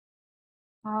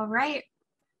All right.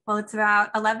 Well, it's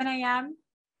about 11 a.m.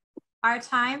 our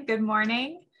time. Good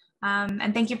morning.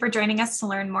 And thank you for joining us to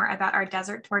learn more about our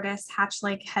Desert Tortoise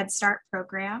Hatchling Headstart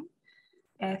program.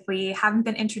 If we haven't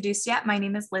been introduced yet, my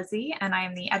name is Lizzie, and I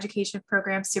am the Education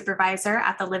Program Supervisor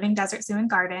at the Living Desert Zoo and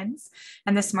Gardens.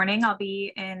 And this morning, I'll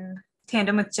be in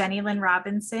tandem with Jenny Lynn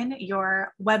Robinson,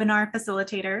 your webinar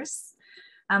facilitators.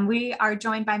 We are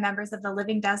joined by members of the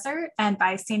Living Desert and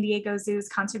by San Diego Zoo's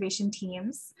conservation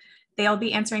teams. They'll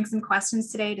be answering some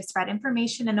questions today to spread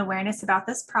information and awareness about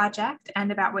this project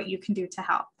and about what you can do to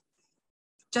help.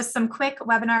 Just some quick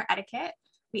webinar etiquette.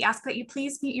 We ask that you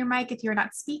please mute your mic if you're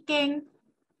not speaking,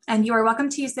 and you are welcome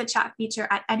to use the chat feature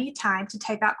at any time to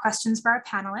type out questions for our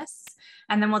panelists,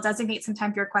 and then we'll designate some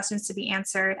time for your questions to be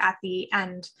answered at the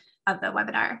end of the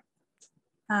webinar.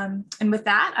 And with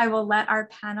that, I will let our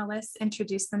panelists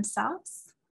introduce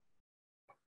themselves.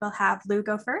 We'll have Lou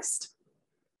go first.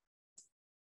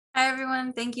 Hi,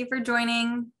 everyone. Thank you for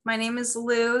joining. My name is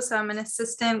Lou. So I'm an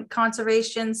assistant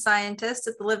conservation scientist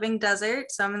at the Living Desert.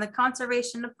 So I'm in the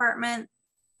conservation department,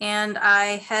 and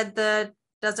I head the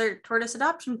Desert Tortoise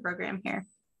Adoption Program here.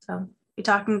 So I'll be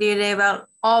talking to you today about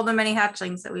all the many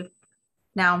hatchlings that we've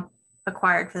now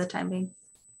acquired for the time being.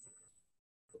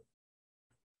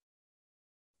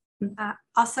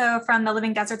 Also from the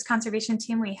Living Deserts Conservation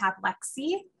Team, we have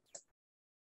Lexi.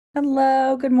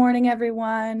 Hello, good morning,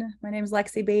 everyone. My name is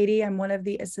Lexi Beatty. I'm one of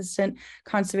the assistant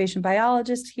conservation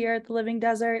biologists here at the Living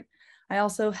Desert. I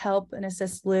also help and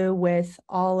assist Lou with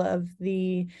all of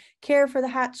the care for the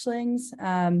hatchlings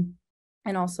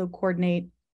and also coordinate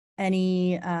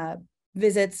any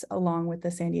visits along with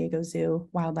the San Diego Zoo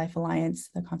Wildlife Alliance,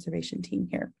 the conservation team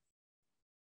here.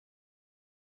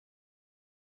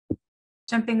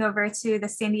 Jumping over to the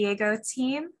San Diego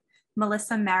team,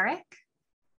 Melissa Merrick.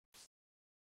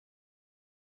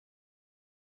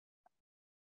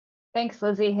 Thanks,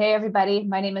 Lizzie. Hey, everybody.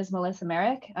 My name is Melissa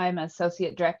Merrick. I'm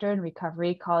Associate Director in Recovery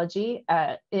Ecology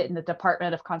in the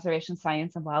Department of Conservation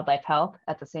Science and Wildlife Health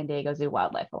at the San Diego Zoo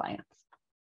Wildlife Alliance.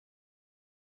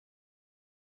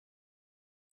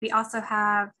 We also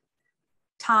have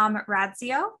Tom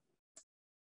Radzio.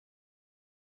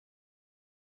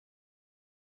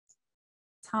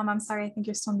 Tom, I'm sorry, I think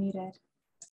you're still muted.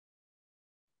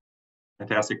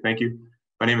 Fantastic, thank you.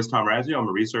 My name is Tom Radzio. I'm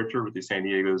a researcher with the San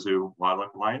Diego Zoo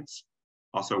Wildlife Alliance,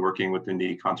 also working within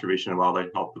the Conservation and Wildlife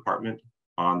Health Department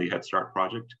on the Headstart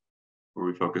project, where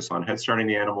we focus on headstarting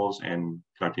the animals and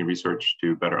conducting research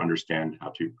to better understand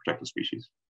how to protect the species.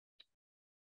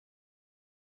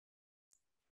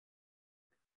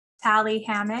 Tally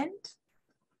Hammond.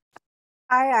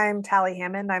 Hi, I'm Tally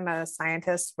Hammond. I'm a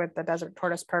scientist with the Desert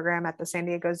Tortoise program at the San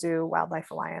Diego Zoo Wildlife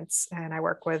Alliance, and I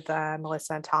work with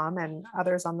Melissa and Tom and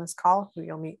others on this call who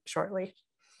you'll meet shortly.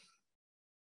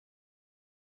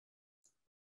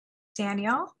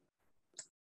 Daniel.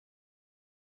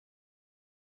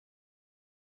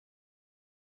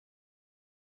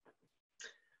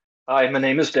 Hi, my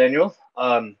name is Daniel.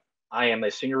 I am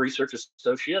a senior research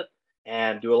associate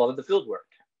and do a lot of the field work.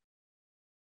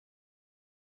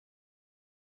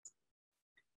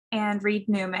 And Reed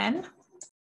Newman.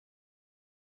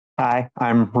 Hi,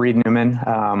 I'm Reed Newman.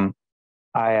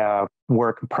 I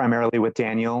work primarily with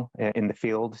Daniel in the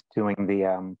field doing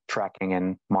the tracking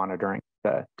and monitoring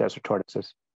the desert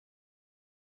tortoises.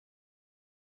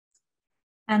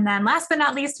 And then last but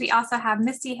not least, we also have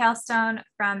Misty Hailstone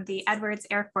from the Edwards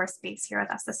Airforce Base here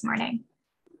with us this morning.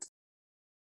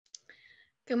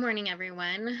 Good morning,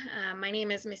 everyone. My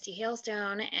name is Misty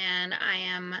Hailstone, and I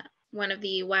am one of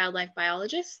the wildlife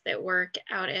biologists that work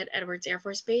out at Edwards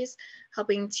Airforce Base,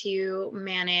 helping to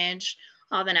manage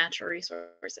all the natural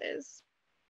resources.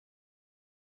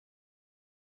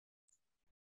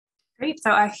 Great,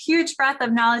 so a huge breadth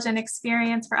of knowledge and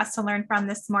experience for us to learn from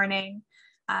this morning.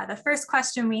 The first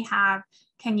question we have,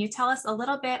 can you tell us a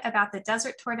little bit about the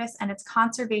desert tortoise and its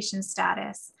conservation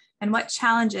status, and what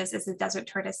challenges is the desert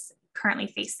tortoise currently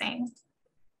facing?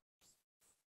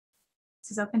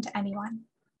 This is open to anyone.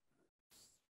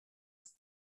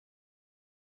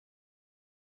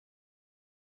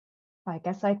 I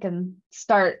guess I can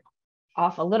start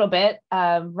off a little bit.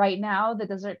 Right now, the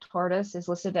desert tortoise is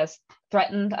listed as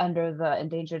threatened under the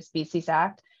Endangered Species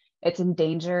Act. It's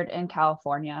endangered in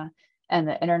California, and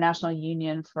the International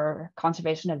Union for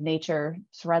Conservation of Nature's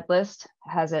Red List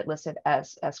has it listed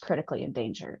as critically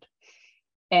endangered.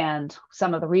 And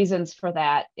some of the reasons for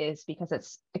that is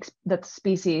because the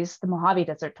species, the Mojave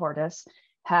Desert Tortoise,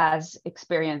 has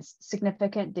experienced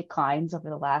significant declines over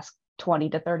the last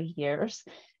 20 to 30 years.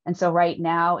 And so right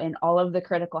now, in all of the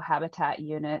critical habitat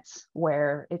units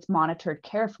where it's monitored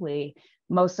carefully,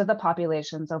 most of the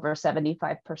populations, over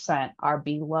 75%, are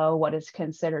below what is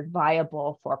considered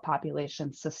viable for population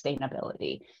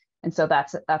sustainability. And so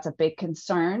that's a big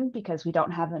concern, because we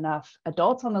don't have enough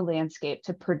adults on the landscape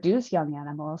to produce young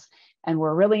animals. And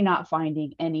we're really not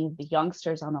finding any of the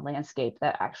youngsters on the landscape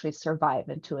that actually survive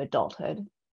into adulthood.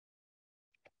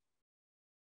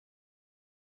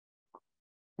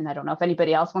 And I don't know if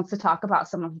anybody else wants to talk about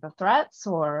some of the threats,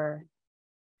 or.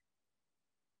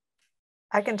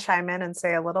 I can chime in and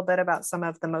say a little bit about some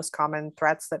of the most common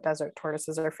threats that desert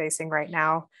tortoises are facing right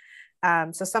now.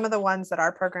 So some of the ones that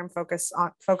our program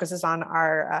focuses on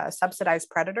are subsidized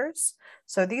predators.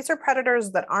 So these are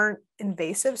predators that aren't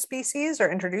invasive species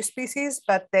or introduced species,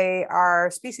 but they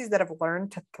are species that have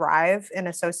learned to thrive in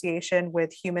association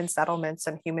with human settlements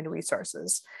and human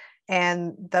resources.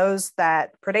 And those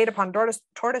that predate upon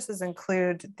tortoises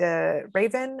include the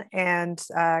raven and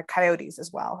coyotes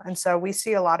as well. And so we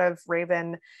see a lot of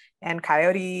raven and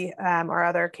coyote or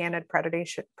other candid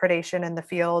predation in the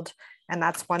field. And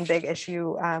that's one big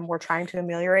issue we're trying to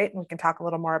ameliorate. And we can talk a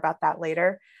little more about that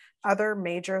later. Other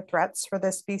major threats for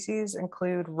this species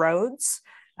include roads,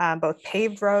 both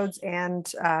paved roads and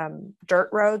dirt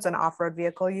roads and off-road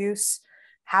vehicle use,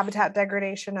 habitat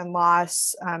degradation and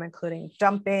loss, including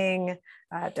dumping,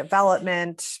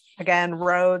 development, again,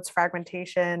 roads,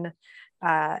 fragmentation,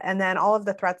 and then all of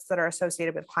the threats that are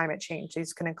associated with climate change.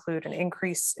 These can include an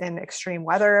increase in extreme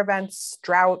weather events,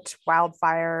 drought,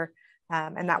 wildfire,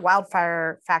 and that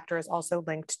wildfire factor is also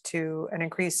linked to an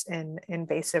increase in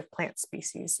invasive plant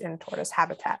species in tortoise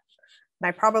habitat. And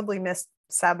I probably missed,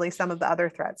 sadly, some of the other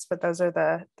threats, but those are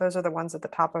the ones at the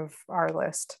top of our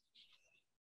list.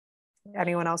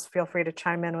 Anyone else, feel free to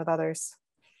chime in with others.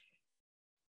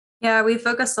 Yeah, we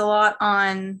focus a lot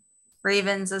on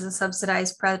ravens as a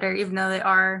subsidized predator, even though they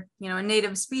are, a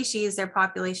native species. Their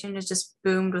population has just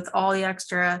boomed with all the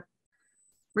extra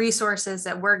resources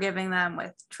that we're giving them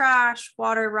with trash,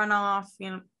 water runoff.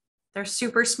 They're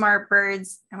super smart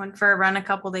birds. I went for a run a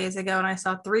couple days ago and I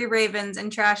saw 3 ravens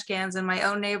in trash cans in my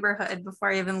own neighborhood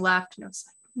before I even left. And it was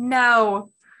like, no.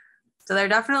 So they're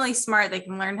definitely smart. They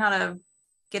can learn how to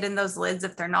get in those lids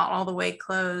if they're not all the way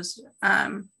closed.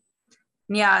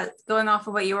 Yeah, going off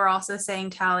of what you were also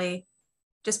saying, Tally,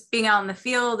 just being out in the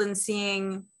field and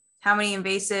seeing how many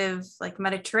invasive like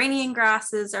Mediterranean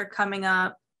grasses are coming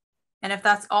up. And if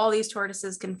that's all these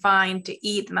tortoises can find to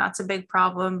eat, then that's a big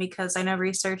problem, because I know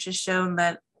research has shown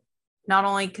that not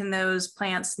only can those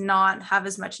plants not have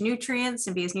as much nutrients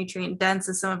and be as nutrient dense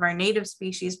as some of our native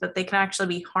species, but they can actually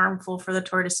be harmful for the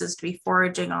tortoises to be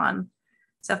foraging on.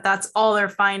 So if that's all they're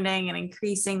finding and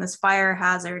increasing this fire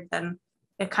hazard, then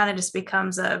it kind of just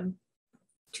becomes a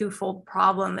twofold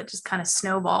problem that just kind of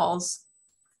snowballs.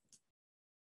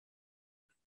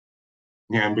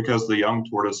 Yeah, and because the young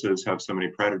tortoises have so many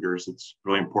predators, it's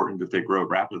really important that they grow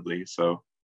rapidly. So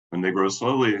when they grow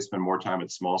slowly, they spend more time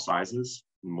at small sizes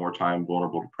and more time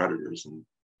vulnerable to predators. And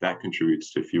that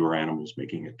contributes to fewer animals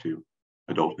making it to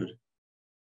adulthood.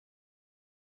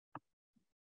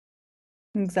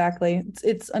 Exactly.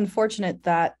 It's unfortunate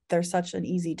that they're such an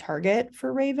easy target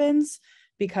for ravens,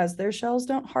 because their shells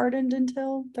don't harden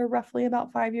until they're roughly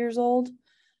about 5 years old.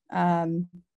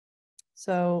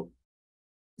 So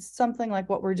something like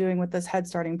what we're doing with this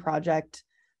Headstarting project,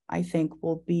 I think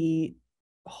will be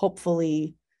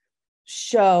hopefully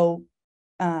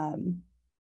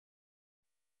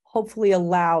hopefully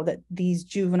allow that these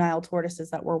juvenile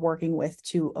tortoises that we're working with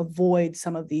to avoid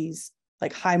some of these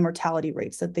like high mortality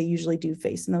rates that they usually do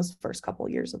face in those first couple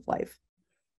of years of life.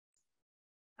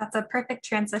 That's a perfect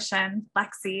transition,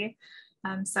 Lexi.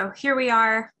 So here we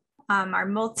are, our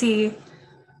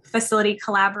multi-facility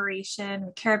collaboration.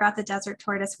 We care about the desert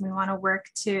tortoise, and we want to work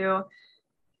to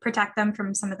protect them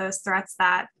from some of those threats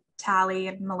that Tally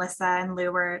and Melissa and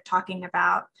Lou were talking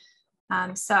about.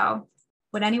 So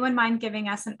would anyone mind giving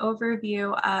us an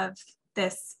overview of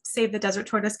this Save the Desert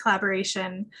Tortoise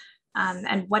collaboration,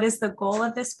 and what is the goal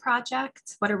of this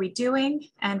project? What are we doing,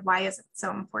 and why is it so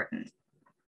important?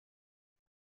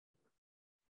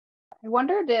 I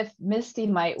wondered if Misty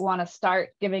might want to start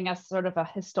giving us sort of a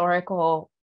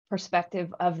historical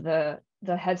perspective of the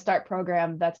Headstart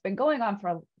program that's been going on for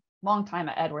a long time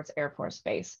at Edwards Airforce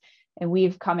Base. And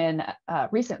we've come in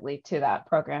recently to that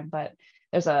program, but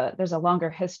there's a longer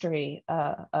history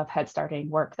of Headstarting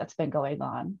work that's been going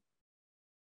on.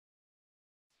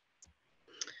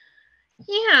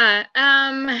 Yeah,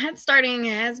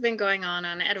 Headstarting has been going on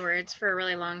Edwards for a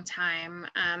really long time.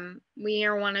 We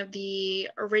are one of the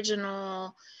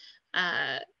original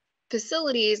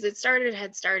facilities that started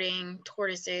Headstarting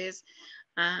tortoises.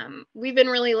 We've been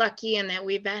really lucky in that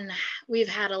we've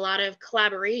had a lot of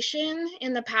collaboration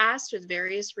in the past with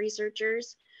various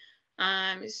researchers.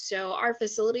 So our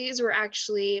facilities were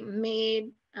actually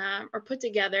made or put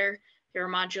together. They were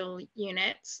module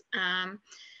units.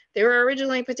 They were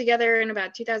originally put together in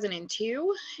about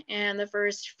 2002, and the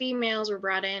first females were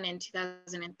brought in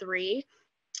 2003.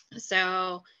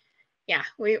 So yeah,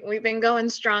 we've been going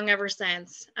strong ever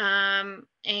since.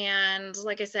 And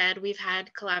like I said, we've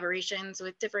had collaborations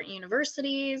with different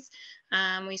universities.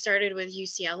 We started with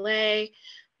UCLA.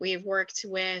 We've worked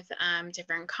with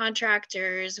different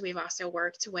contractors. We've also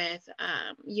worked with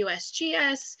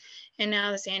USGS and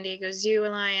now the San Diego Zoo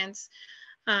Alliance.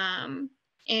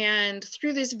 And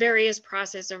through this various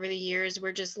process over the years,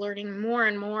 we're just learning more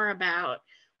and more about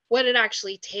what it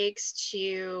actually takes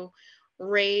to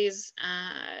raise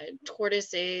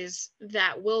tortoises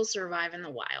that will survive in the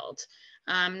wild.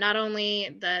 Not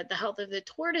only the health of the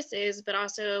tortoises, but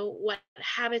also what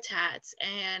habitats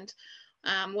and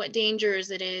what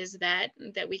dangers it is that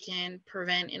we can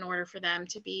prevent in order for them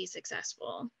to be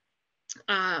successful.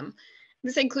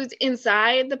 This includes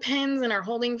inside the pens and our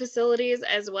holding facilities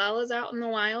as well as out in the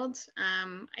wild.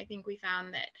 I think we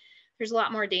found that there's a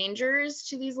lot more dangers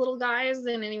to these little guys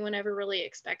than anyone ever really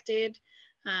expected.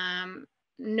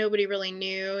 Nobody really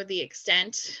knew the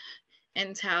extent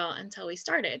until we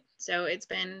started. So it's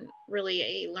been really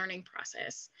a learning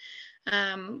process.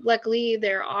 Luckily,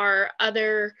 there are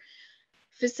other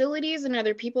facilities and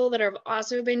other people that have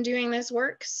also been doing this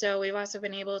work. So we've also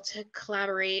been able to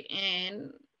collaborate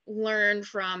and learn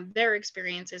from their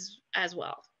experiences as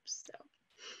well.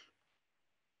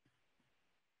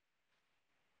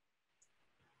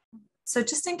 So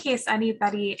just in case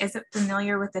anybody isn't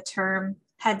familiar with the term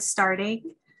head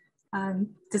starting,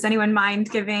 does anyone mind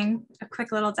giving a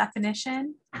quick little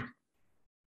definition?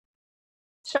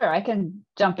 Sure, I can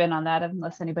jump in on that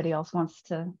unless anybody else wants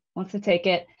to take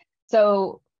it.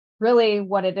 So really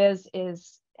what it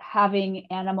is having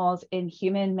animals in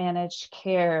human managed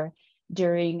care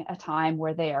during a time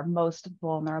where they are most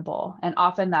vulnerable. And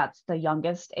often that's the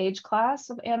youngest age class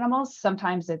of animals.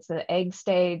 Sometimes it's the egg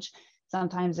stage,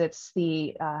 sometimes it's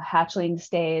the hatchling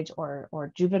stage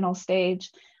or juvenile stage.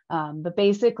 But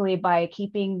basically by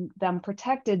keeping them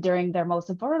protected during their most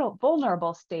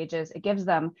vulnerable stages, it gives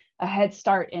them a head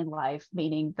start in life,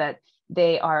 meaning that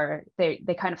they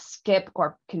kind of skip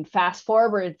or can fast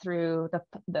forward through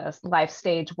the life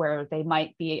stage where they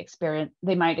might experience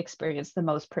the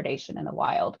most predation in the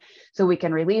wild. So we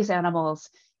can release animals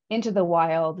into the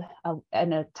wild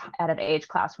at an age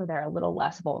class where they're a little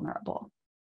less vulnerable.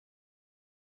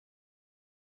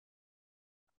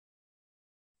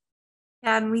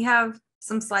 And we have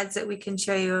some slides that we can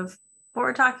show you of what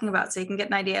we're talking about so you can get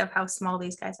an idea of how small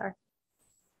these guys are.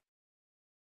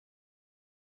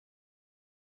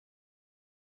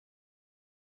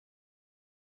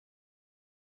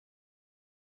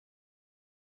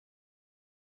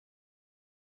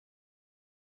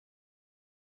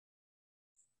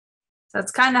 So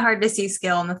it's kind of hard to see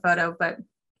scale in the photo, but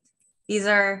these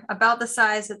are about the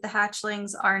size that the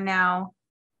hatchlings are now.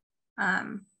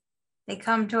 They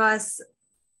come to us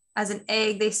as an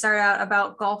egg. They start out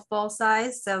about golf ball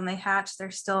size. So when they hatch,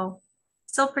 they're still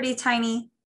pretty tiny.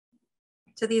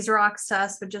 So these rocks to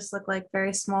us would just look like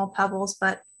very small pebbles,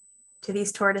 but to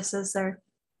these tortoises, they're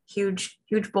huge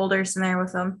boulders in there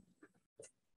with them.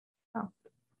 So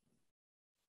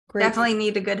definitely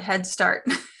need a good head start.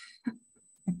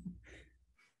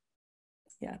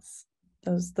 Yes,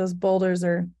 those boulders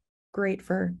are great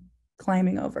for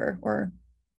climbing over, or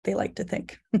they like to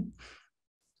think.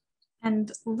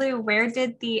 And Lou, where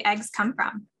did the eggs come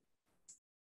from?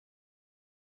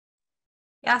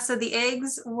 Yeah, so the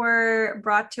eggs were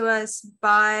brought to us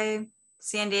by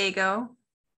San Diego.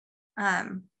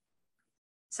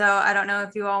 So I don't know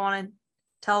if you all want to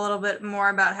tell a little bit more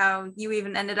about how you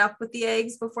even ended up with the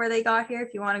eggs before they got here,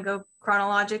 if you want to go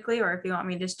chronologically, or if you want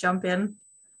me to just jump in.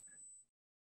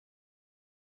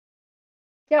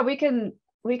 Yeah, we can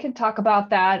talk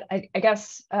about that. I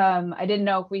guess I didn't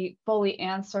know if we fully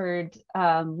answered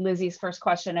Lizzie's first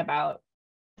question about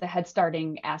the head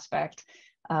starting aspect,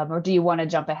 or do you want to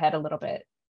jump ahead a little bit?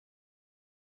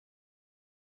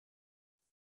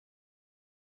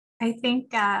 I think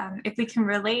if we can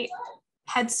relate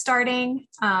head starting,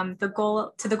 the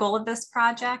goal of this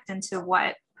project and to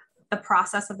what the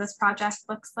process of this project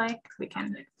looks like, we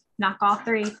can knock all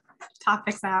three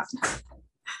topics out.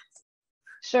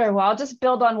 Sure. Well, I'll just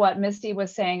build on what Misty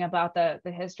was saying about the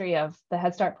history of the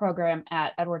Head Start program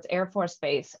at Edwards Airforce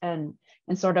Base and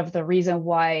sort of the reason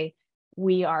why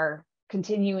we are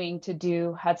continuing to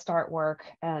do Headstart work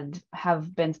and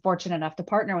have been fortunate enough to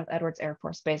partner with Edwards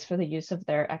Airforce Base for the use of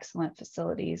their excellent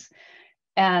facilities.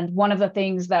 And one of the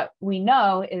things that we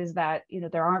know is that, you know,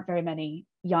 there aren't very many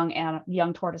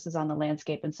young tortoises on the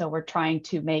landscape. And so we're trying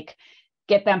to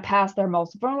get them past their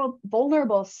most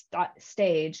vulnerable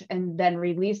stage and then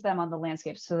release them on the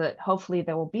landscape so that hopefully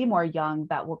there will be more young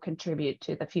that will contribute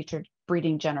to the future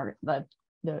breeding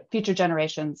the future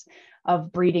generations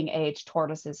of breeding age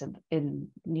tortoises in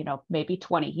you know, maybe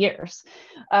 20 years.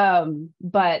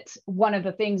 But one of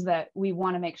the things that we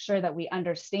want to make sure that we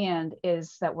understand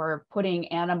is that we're putting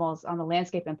animals on the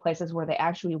landscape in places where they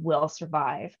actually will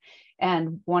survive.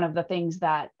 And one of the things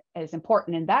that is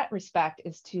important in that respect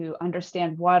is to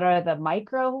understand what are the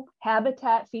micro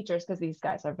habitat features, because these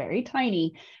guys are very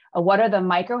tiny. What are the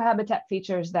micro habitat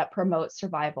features that promote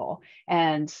survival?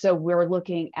 And so we're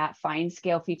looking at fine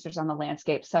scale features on the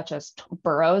landscape, such as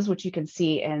burrows, which you can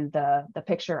see in the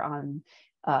picture on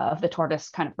of the tortoise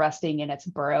kind of resting in its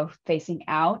burrow facing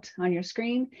out on your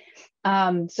screen.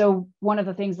 So one of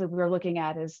the things that we're looking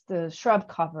at is the shrub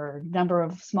cover, number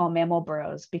of small mammal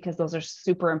burrows, because those are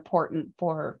super important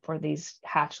for these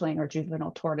hatchling or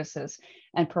juvenile tortoises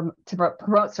and to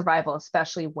promote survival,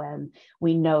 especially when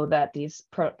we know that these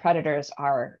predators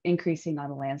are increasing on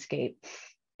the landscape,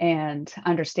 and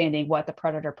understanding what the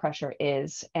predator pressure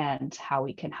is and how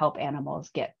we can help animals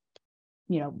get,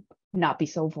 you know, not be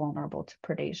so vulnerable to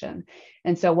predation.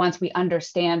 And so once we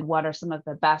understand what are some of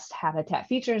the best habitat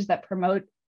features that promote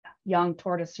young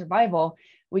tortoise survival,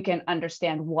 we can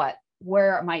understand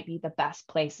where it might be the best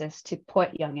places to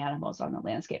put young animals on the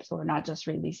landscape. So we're not just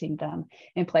releasing them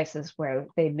in places where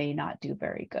they may not do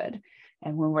very good.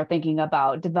 And when we're thinking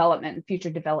about development, future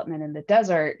development in the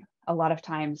desert, a lot of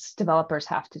times developers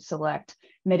have to select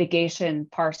mitigation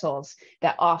parcels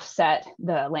that offset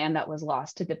the land that was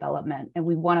lost to development. And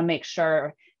we want to make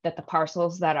sure that the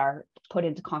parcels that are put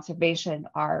into conservation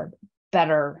are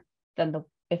better than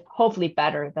hopefully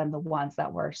better than the ones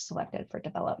that were selected for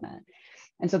development.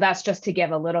 And so that's just to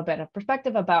give a little bit of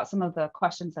perspective about some of the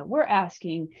questions that we're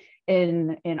asking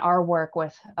in our work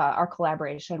with our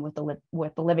collaboration with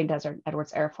the Living Desert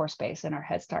Edwards Airforce Base and our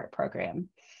Headstart program.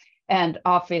 And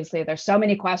obviously there's so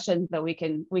many questions that we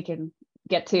can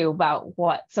get to about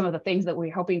what some of the things that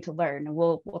we're hoping to learn, and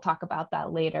we'll talk about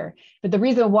that later. But the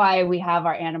reason why we have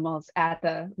our animals at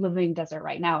the Living Desert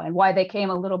right now, and why they came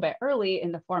a little bit early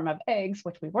in the form of eggs,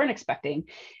 which we weren't expecting,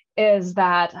 is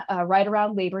that right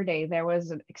around Labor Day, there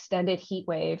was an extended heat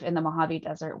wave in the Mojave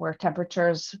Desert where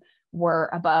temperatures were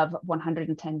above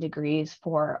 110 degrees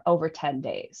for over 10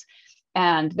 days.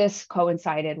 And this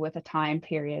coincided with a time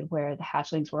period where the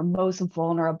hatchlings were most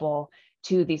vulnerable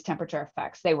to these temperature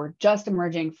effects. They were just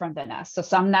emerging from the nest. So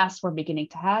some nests were beginning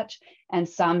to hatch and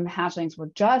some hatchlings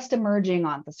were just emerging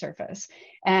on the surface.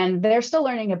 And they're still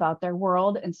learning about their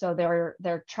world. And so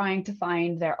they're trying to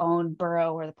find their own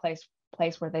burrow or the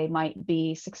place where they might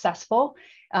be successful.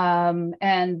 And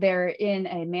they're in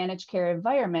a managed care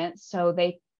environment. So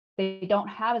they don't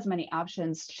have as many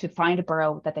options to find a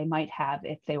burrow that they might have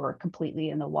if they were completely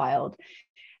in the wild.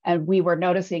 And we were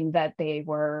noticing that the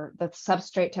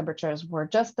substrate temperatures were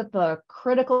just at the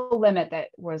critical limit that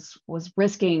was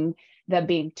risking them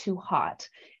being too hot.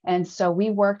 And so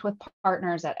we worked with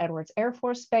partners at Edwards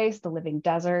Airforce Base, the Living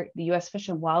Desert, the U.S. Fish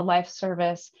and Wildlife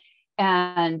Service,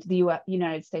 and the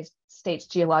United States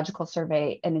Geological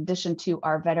Survey, in addition to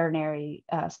our veterinary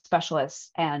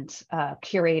specialists and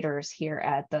curators here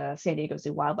at the San Diego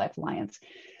Zoo Wildlife Alliance.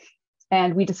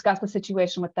 And we discussed the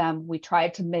situation with them. We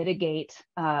tried to mitigate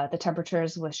the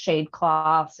temperatures with shade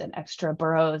cloths and extra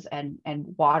burrows and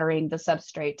watering the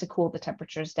substrate to cool the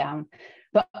temperatures down.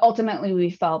 But ultimately, we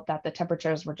felt that the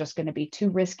temperatures were just going to be too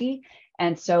risky.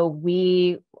 And so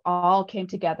we all came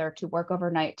together to work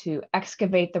overnight to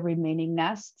excavate the remaining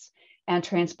nests and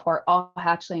transport all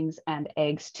hatchlings and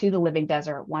eggs to the Living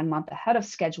Desert 1 month ahead of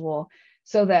schedule,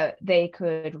 so that they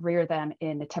could rear them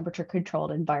in a temperature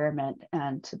controlled environment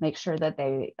and to make sure that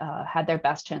they had their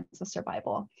best chance of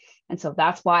survival. And so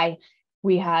that's why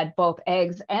we had both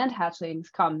eggs and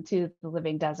hatchlings come to the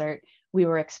Living Desert. We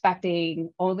were expecting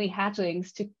only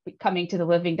hatchlings to be coming to the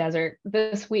Living Desert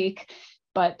this week,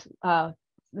 but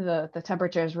the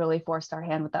temperatures really forced our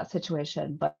hand with that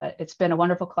situation. But it's been a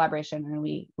wonderful collaboration, and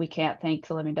we can't thank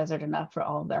the Living Desert enough for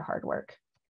all of their hard work.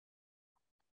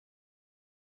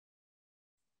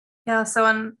 Yeah, so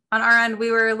on our end,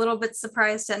 we were a little bit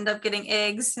surprised to end up getting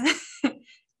eggs.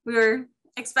 We were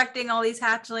expecting all these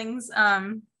hatchlings,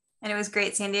 and it was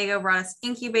great. San Diego brought us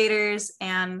incubators,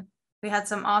 and we had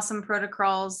some awesome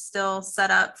protocols still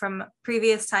set up from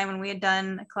previous time when we had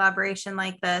done a collaboration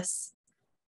like this.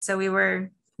 So we were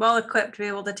well equipped to be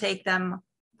able to take them.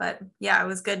 But yeah, it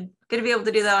was good to be able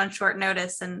to do that on short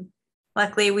notice. And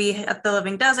luckily we at the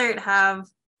Living Desert have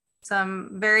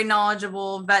some very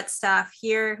knowledgeable vet staff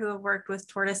here who have worked with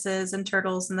tortoises and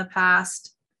turtles in the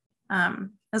past,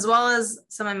 as well as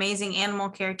some amazing animal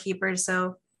care keepers.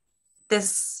 So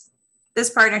this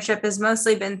partnership has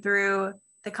mostly been through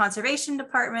the conservation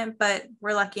department, but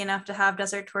we're lucky enough to have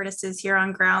desert tortoises here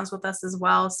on grounds with us as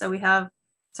well. So we have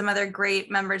some other great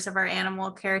members of our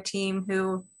animal care team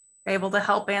who are able to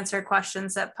help answer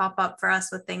questions that pop up for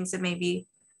us with things that maybe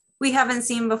we haven't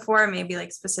seen before, maybe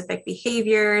like specific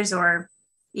behaviors, or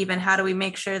even how do we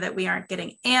make sure that we aren't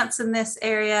getting ants in this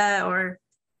area, or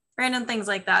random things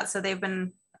like that. So they've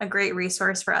been a great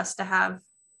resource for us to have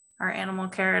our animal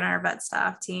care and our vet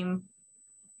staff team.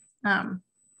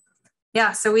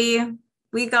 Yeah, so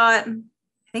we got,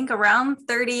 I think, around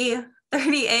 30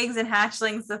 eggs and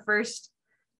hatchlings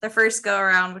the first go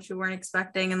around, which we weren't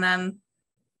expecting. And then,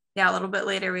 yeah, a little bit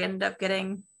later, we ended up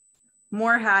getting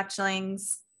more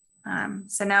hatchlings.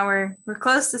 So now we're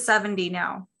close to 70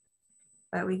 now,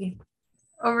 but we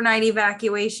overnight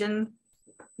evacuation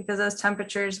because those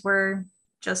temperatures were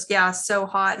just, yeah, so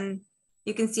hot. And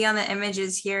you can see on the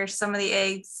images here, some of the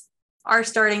eggs are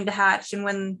starting to hatch. And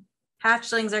when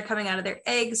hatchlings are coming out of their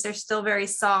eggs, they're still very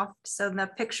soft. So in the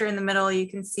picture in the middle, you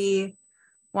can see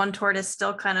one tortoise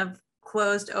still kind of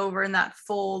closed over in that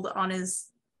fold on his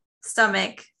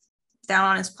stomach, down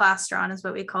on his plastron is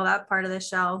what we call that part of the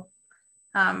shell.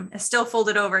 It's still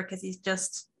folded over because he's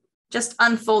just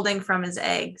unfolding from his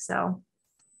egg. So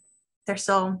they're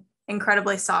still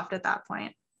incredibly soft at that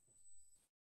point.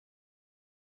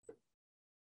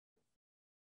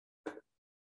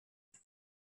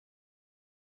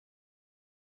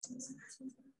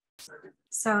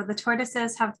 So the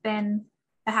tortoises the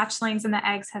hatchlings and the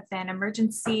eggs have been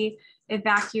emergency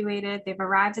evacuated. They've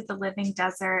arrived at the Living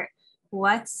Desert.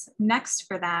 What's next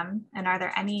for them? And are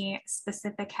there any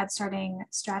specific head starting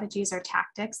strategies or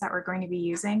tactics that we're going to be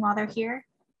using while they're here?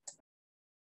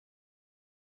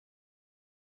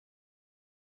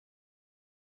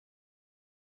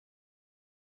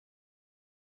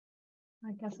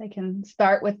 I guess I can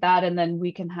start with that, and then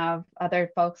we can have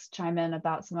other folks chime in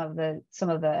about some of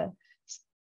the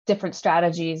different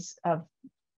strategies of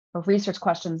research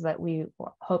questions that we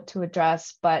hope to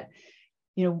address. But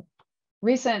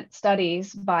recent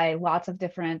studies by lots of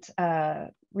different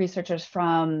researchers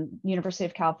from University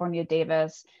of California,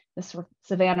 Davis, the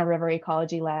Savannah River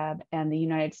Ecology Lab, and the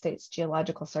United States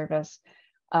Geological Service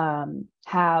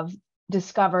have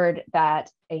discovered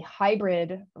that a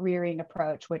hybrid rearing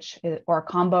approach, or a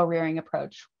combo rearing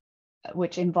approach,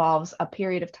 which involves a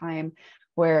period of time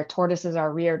where tortoises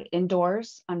are reared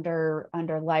indoors under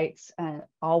lights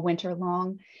all winter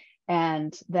long,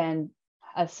 and then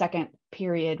a second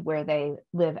period where they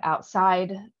live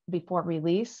outside before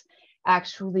release,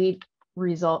 actually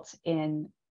results in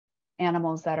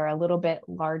animals that are a little bit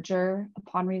larger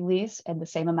upon release in the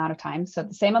same amount of time. So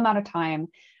the same amount of time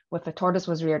if a tortoise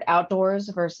was reared outdoors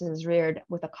versus reared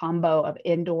with a combo of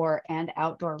indoor and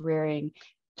outdoor rearing,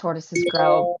 tortoises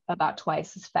grow about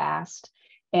twice as fast,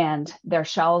 and their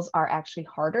shells are actually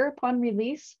harder upon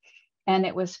release. And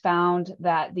it was found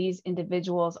that these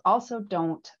individuals also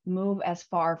don't move as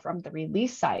far from the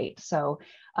release site. So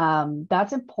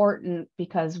that's important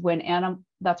because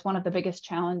that's one of the biggest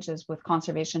challenges with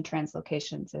conservation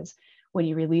translocations is when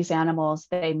you release animals,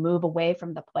 they move away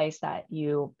from the place that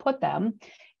you put them.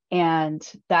 And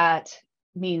that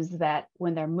means that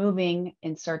when they're moving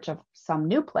in search of some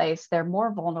new place, they're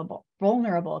more vulnerable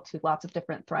to lots of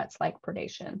different threats like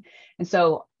predation. And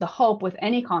so the hope with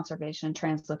any conservation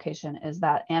translocation is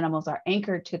that animals are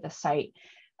anchored to the site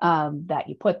that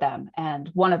you put them. And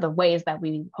one of the ways that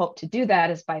we hope to do that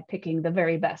is by picking the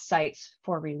very best sites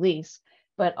for release,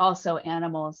 but also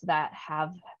animals that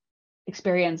have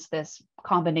experienced this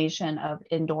combination of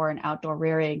indoor and outdoor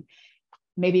rearing.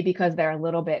 Maybe because they're a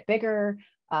little bit bigger,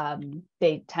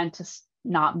 they tend to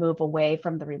not move away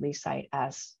from the release site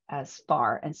as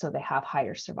far, and so they have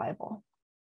higher survival.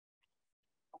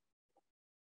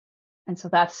 And so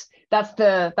that's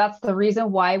the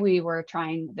reason why we were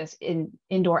trying this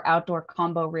indoor-outdoor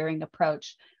combo rearing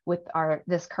approach with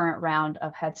this current round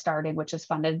of head starting, which is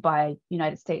funded by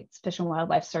United States Fish and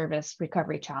Wildlife Service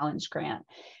Recovery Challenge Grant.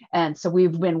 And so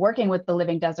we've been working with the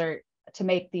Living Desert to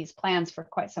make these plans for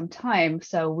quite some time.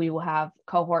 So we will have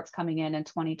cohorts coming in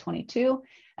 2022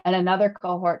 and another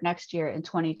cohort next year in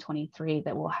 2023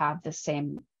 that will have the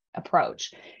same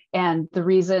approach. And the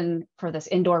reason for this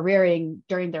indoor rearing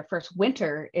during their first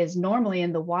winter is normally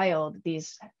in the wild,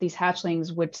 these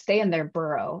hatchlings would stay in their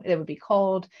burrow. It would be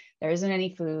cold, there isn't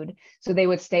any food. So they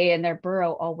would stay in their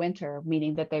burrow all winter,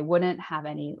 meaning that they wouldn't have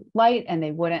any light and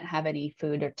they wouldn't have any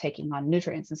food or taking on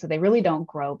nutrients. And so they really don't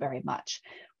grow very much.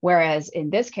 Whereas in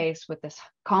this case, with this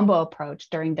combo approach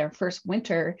during their first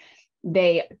winter,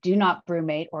 they do not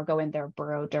brumate or go in their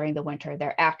burrow during the winter.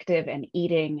 They're active and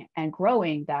eating and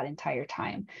growing that entire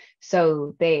time.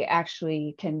 So they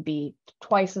actually can be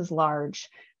twice as large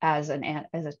as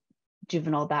a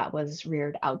juvenile that was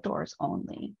reared outdoors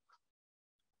only.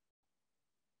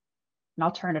 And I'll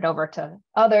turn it over to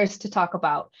others to talk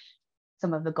about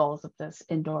some of the goals of this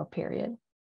indoor period.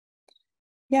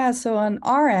 Yeah, so on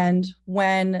our end,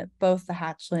 when both the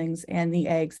hatchlings and the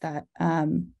eggs that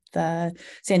the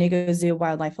San Diego Zoo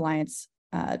Wildlife Alliance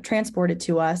transported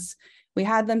to us, we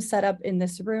had them set up in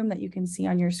this room that you can see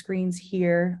on your screens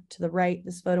here to the right,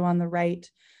 this photo on the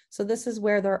right. So this is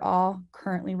where they're all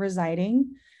currently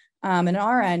residing. And on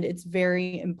our end, it's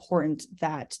very important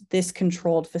that this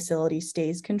controlled facility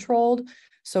stays controlled.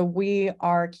 So we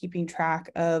are keeping track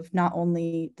of not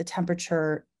only the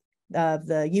temperature of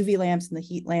the UV lamps and the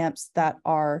heat lamps that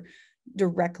are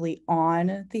directly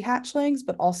on the hatchlings,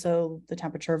 but also the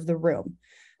temperature of the room,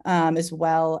 as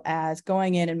well as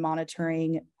going in and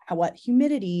monitoring what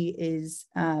humidity is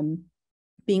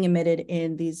being emitted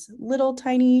in these little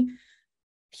tiny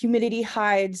humidity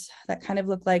hides that kind of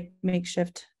look like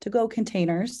makeshift to-go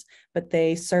containers, but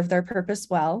they serve their purpose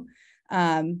well.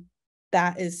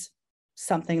 That is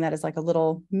something that is like a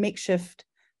little makeshift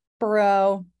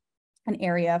burrow, an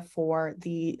area for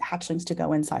the hatchlings to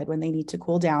go inside when they need to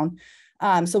cool down.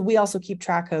 So we also keep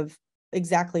track of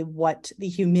exactly what the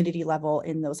humidity level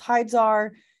in those hides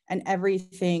are, and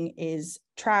everything is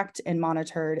tracked and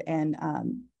monitored and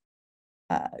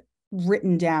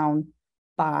written down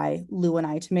by Lou and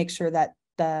I to make sure that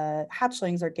the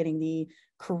hatchlings are getting the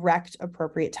correct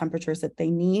appropriate temperatures that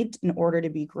they need in order to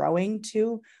be growing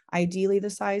to ideally the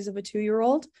size of a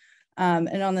 2-year-old.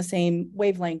 And on the same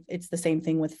wavelength, it's the same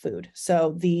thing with food.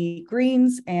 So the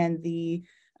greens and the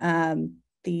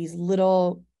these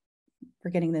little,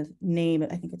 forgetting the name,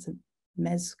 I think it's a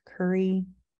mezcurry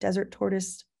desert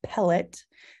tortoise pellet,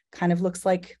 kind of looks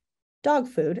like dog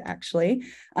food actually,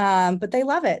 but they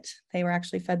love it. They were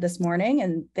actually fed this morning,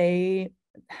 and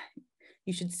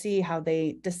you should see how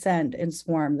they descend and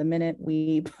swarm the minute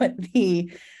we put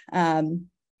the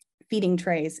feeding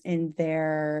trays in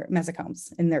their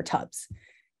mesocombs, in their tubs.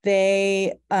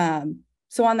 They,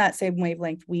 so on that same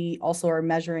wavelength, we also are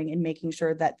measuring and making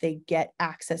sure that they get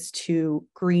access to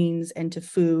greens and to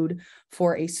food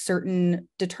for a certain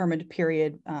determined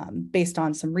period based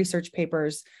on some research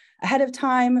papers ahead of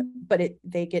time, but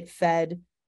they get fed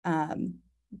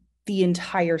the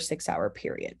entire 6-hour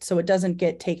period. So it doesn't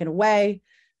get taken away.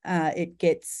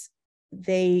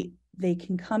 They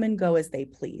can come and go as they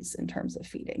please in terms of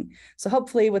feeding. So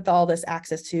hopefully with all this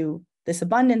access to this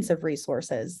abundance of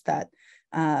resources, that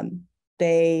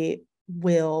they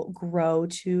will grow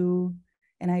to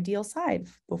an ideal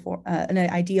size before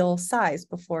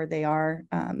they are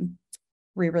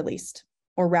re-released,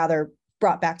 or rather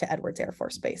brought back to Edwards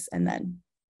Airforce Base and then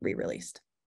re-released.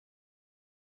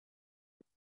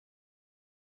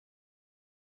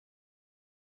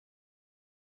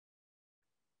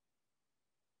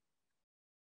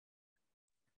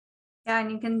 Yeah,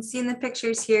 and you can see in the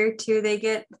pictures here too, they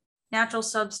get natural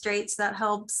substrates that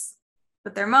helps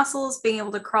with their muscles, being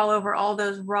able to crawl over all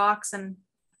those rocks and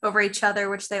over each other,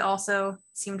 which they also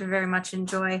seem to very much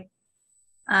enjoy.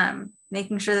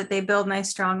 Making sure that they build nice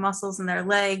strong muscles in their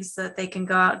legs so that they can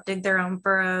go out, dig their own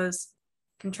burrows,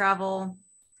 can travel,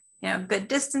 good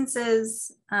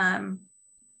distances.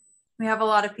 We have a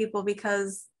lot of people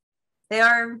because they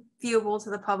are viewable to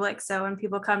the public. So when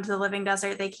people come to the Living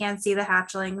Desert, they can see the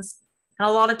hatchlings. And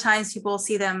a lot of times people will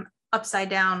see them upside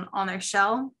down on their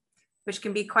shell, which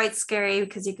can be quite scary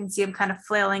because you can see them kind of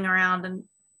flailing around. And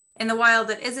in the wild,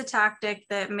 that is a tactic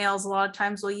that males a lot of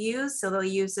times will use. So they'll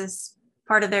use this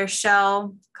part of their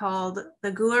shell called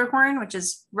the gular horn, which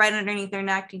is right underneath their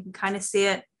neck. You can kind of see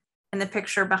it in the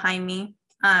picture behind me.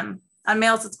 On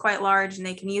males, it's quite large, and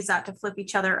they can use that to flip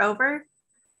each other over.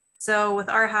 So with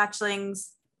our hatchlings,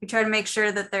 we try to make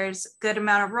sure that there's a good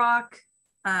amount of rock,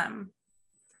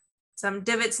 some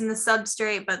divots in the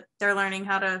substrate, but they're learning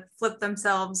how to flip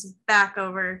themselves back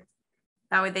over.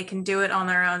 That way they can do it on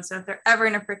their own. So if they're ever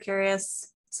in a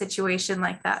precarious situation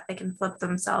like that, they can flip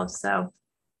themselves. So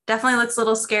definitely looks a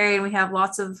little scary, and we have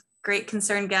lots of great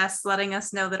concerned guests letting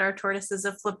us know that our tortoises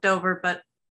have flipped over, but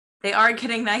they are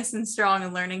getting nice and strong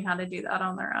and learning how to do that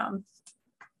on their own.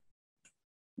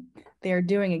 They are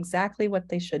doing exactly what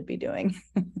they should be doing.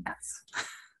 Yes.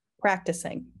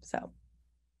 Practicing. So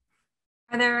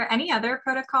are there any other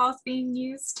protocols being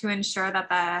used to ensure that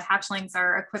the hatchlings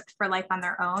are equipped for life on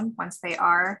their own once they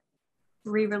are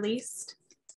re-released?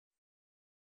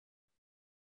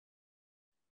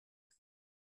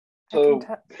 So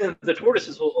the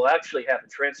tortoises will actually have a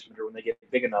transmitter when they get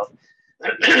big enough,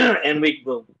 and we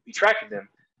will be tracking them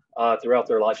throughout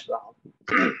their lifestyle.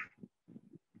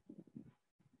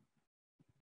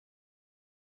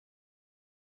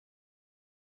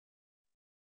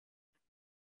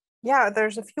 Yeah,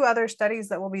 there's a few other studies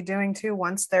that we'll be doing too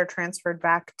once they're transferred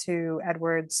back to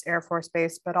Edwards Airforce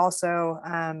Base, but also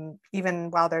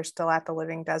even while they're still at the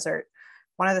Living Desert.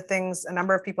 One of the things a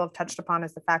number of people have touched upon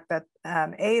is the fact that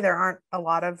there aren't a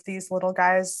lot of these little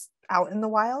guys out in the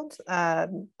wild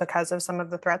because of some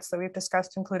of the threats that we've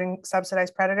discussed, including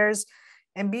subsidized predators.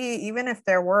 And B, even if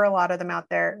there were a lot of them out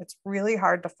there, it's really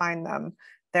hard to find them.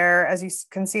 They're, as you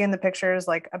can see in the pictures,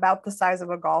 like about the size of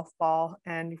a golf ball,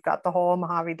 and you've got the whole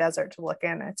Mojave Desert to look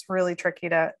in. It's really tricky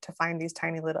to find these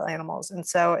tiny little animals. And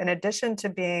so in addition to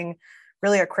being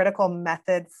really a critical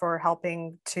method for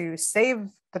helping to save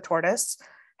the tortoise,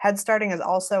 headstarting is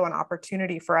also an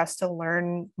opportunity for us to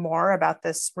learn more about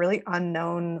this really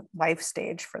unknown life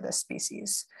stage for this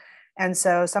species. And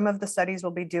so some of the studies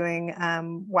we'll be doing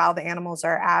while the animals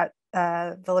are at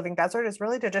the Living Desert is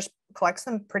really to just collect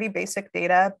some pretty basic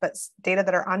data, but data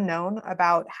that are unknown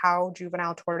about how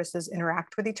juvenile tortoises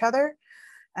interact with each other.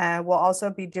 We'll also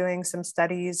be doing some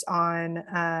studies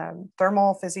on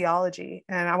thermal physiology,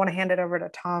 and I want to hand it over to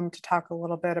Tom to talk a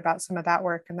little bit about some of that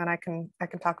work, and then I can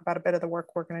talk about a bit of the work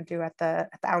we're going to do at the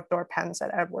outdoor pens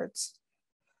at Edwards.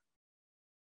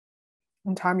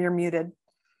 And Tom, you're muted.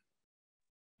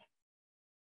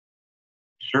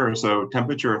 Sure. So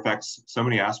temperature affects so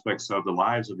many aspects of the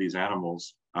lives of these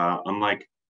animals. Unlike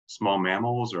small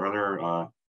mammals or other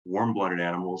warm-blooded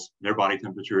animals, their body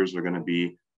temperatures are going to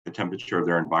be the temperature of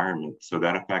their environment. So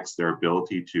that affects their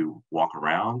ability to walk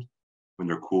around. When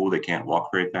they're cool, they can't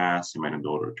walk very fast. They might not be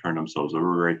able to turn themselves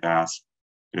over very fast.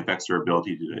 It affects their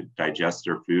ability to digest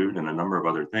their food and a number of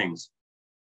other things.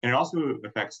 And it also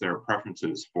affects their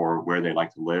preferences for where they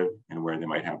like to live and where they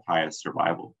might have highest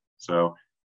survival. So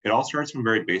it all starts from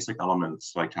very basic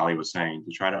elements, like Tally was saying,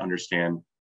 to try to understand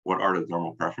what are the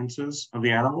thermal preferences of the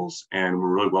animals. And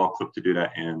we're really well equipped to do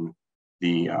that in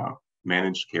the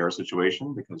managed care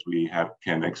situation, because we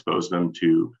can expose them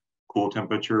to cool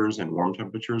temperatures and warm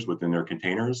temperatures within their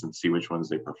containers and see which ones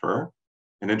they prefer.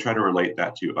 And then try to relate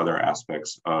that to other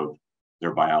aspects of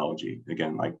their biology,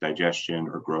 again, like digestion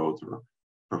or growth or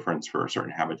preference for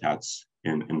certain habitats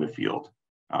in the field.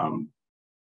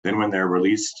 Then when they're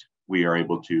released, we are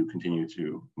able to continue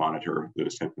to monitor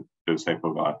those type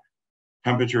of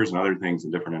temperatures and other things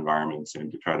in different environments,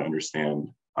 and to try to understand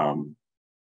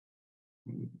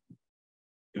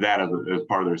that as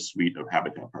part of their suite of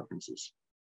habitat preferences.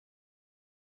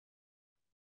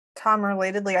 Tom,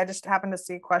 relatedly, I just happened to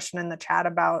see a question in the chat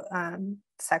about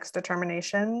sex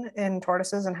determination in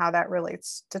tortoises and how that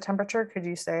relates to temperature. Could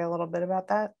you say a little bit about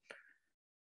that?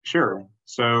 Sure.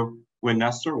 So when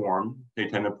nests are warm, they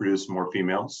tend to produce more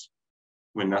females.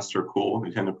 When nests are cool,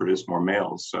 they tend to produce more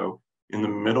males. So in the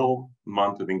middle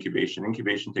month of incubation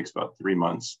takes about 3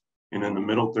 months. And in the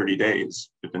middle 30 days,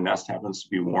 if the nest happens to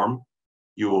be warm,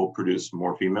 you will produce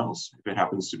more females. If it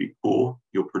happens to be cool,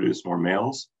 you'll produce more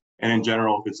males. And in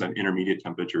general, if it's an intermediate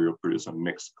temperature, you'll produce a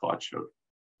mixed clutch of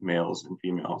males and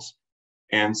females.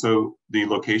 And so the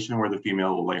location where the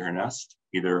female will lay her nest,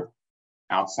 either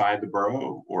outside the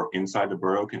burrow or inside the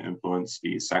burrow, can influence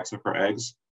the sex of her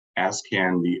eggs, as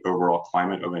can the overall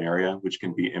climate of an area, which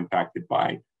can be impacted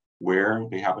by where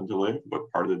they happen to live,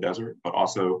 what part of the desert, but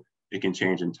also it can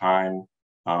change in time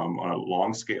on a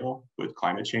long scale with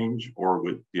climate change or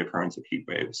with the occurrence of heat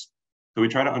waves. So we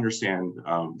try to understand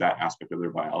that aspect of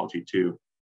their biology too.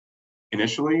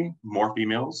 Initially, more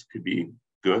females could be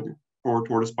good for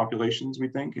tortoise populations, we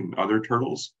think, and other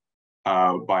turtles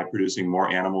by producing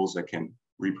more animals that can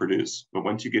reproduce. But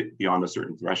once you get beyond a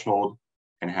certain threshold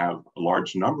and have a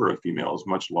large number of females,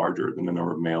 much larger than the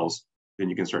number of males, then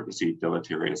you can start to see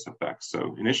deleterious effects.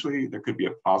 So initially there could be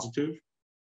a positive,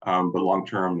 but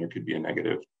long-term there could be a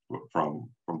negative from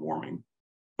warming.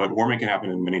 But warming can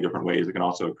happen in many different ways. It can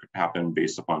also happen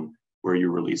based upon where you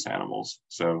release animals.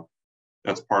 So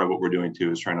that's part of what we're doing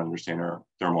too, is trying to understand our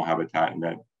thermal habitat, and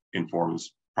that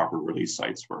informs proper release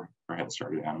sites for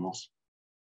head-started animals.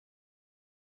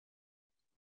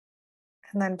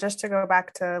 And then just to go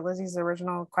back to Lizzie's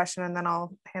original question, and then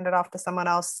I'll hand it off to someone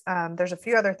else. There's a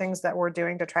few other things that we're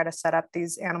doing to try to set up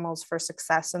these animals for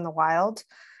success in the wild.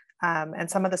 And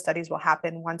some of the studies will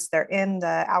happen once they're in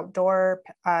the outdoor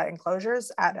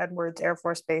enclosures at Edwards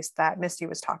Airforce Base that Misty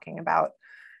was talking about.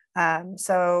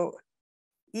 So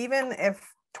even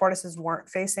if tortoises weren't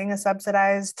facing a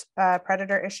subsidized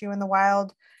predator issue in the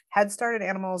wild, head-started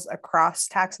animals across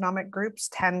taxonomic groups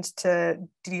tend to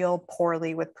deal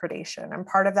poorly with predation. And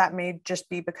part of that may just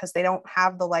be because they don't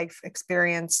have the life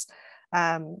experience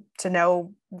to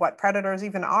know what predators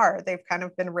even are. They've kind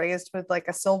of been raised with like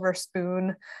a silver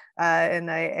spoon in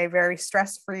a very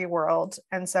stress-free world.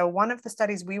 And so one of the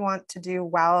studies we want to do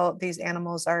while these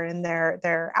animals are in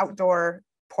their outdoor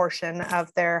portion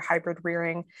of their hybrid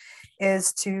rearing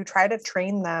is to try to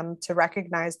train them to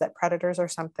recognize that predators are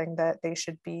something that they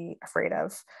should be afraid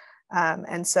of.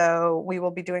 And so we will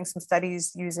be doing some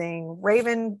studies using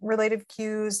raven related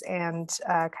cues and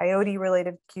coyote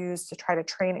related cues to try to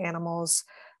train animals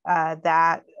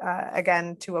that,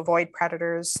 again, to avoid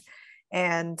predators.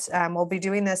 And we'll be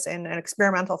doing this in an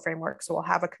experimental framework. So we'll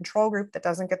have a control group that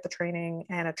doesn't get the training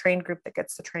and a trained group that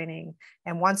gets the training.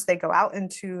 And once they go out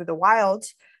into the wild,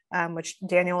 which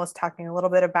Daniel was talking a little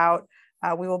bit about,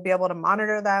 we will be able to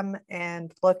monitor them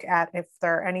and look at if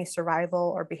there are any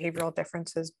survival or behavioral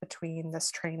differences between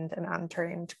this trained and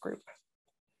untrained group.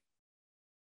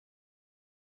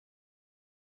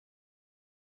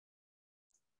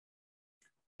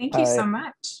 Thank you so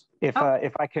much. If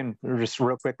I can just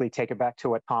real quickly take it back to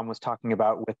what Tom was talking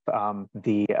about with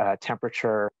the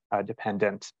temperature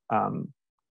dependent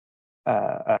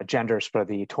genders for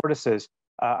the tortoises,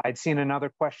 I'd seen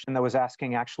another question that was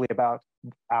asking actually about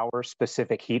our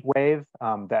specific heat wave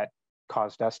that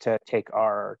caused us to take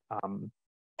our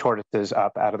tortoises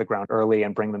up out of the ground early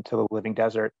and bring them to the living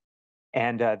desert.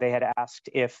 And they had asked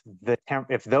if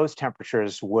those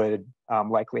temperatures would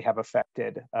likely have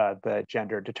affected the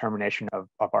gender determination of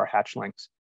our hatchlings.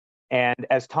 And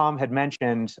as Tom had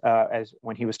mentioned,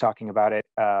 when he was talking about it,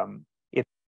 it's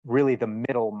really the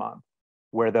middle month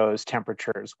where those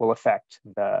temperatures will affect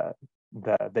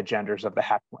the genders of the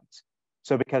hatchlings.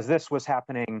 So because this was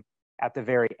happening at the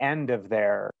very end of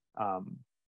their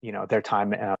their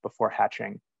time before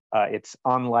hatching, it's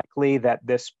unlikely that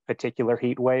this particular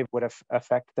heat wave would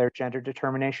affect their gender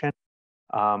determination.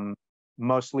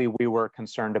 Mostly we were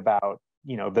concerned about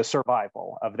the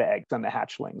survival of the eggs and the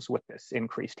hatchlings with this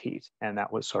increased heat, and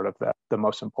that was sort of the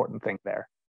most important thing there.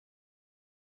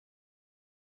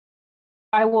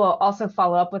 I will also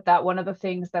follow up with that. One of the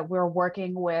things that we're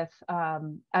working with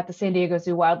at the San Diego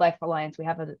Zoo Wildlife Alliance, we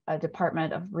have a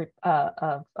department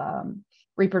of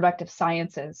reproductive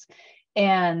sciences,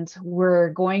 and we're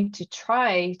going to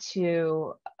try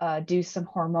to do some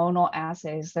hormonal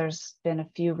assays. There's been a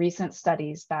few recent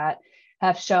studies that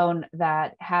have shown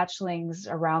that hatchlings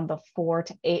around the 4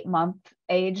 to 8 month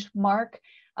age mark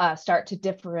start to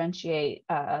differentiate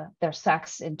their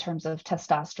sex in terms of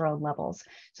testosterone levels.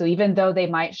 So even though they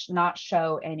might not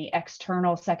show any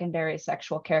external secondary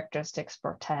sexual characteristics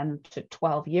for 10 to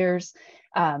 12 years,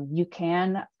 you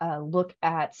can look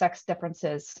at sex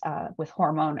differences with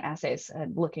hormone assays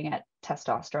and looking at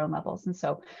testosterone levels. And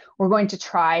so we're going to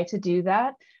try to do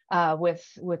that with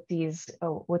these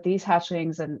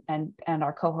hatchlings and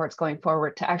our cohorts going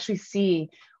forward to actually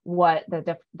see what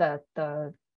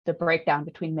the breakdown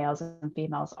between males and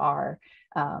females are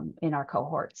in our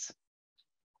cohorts.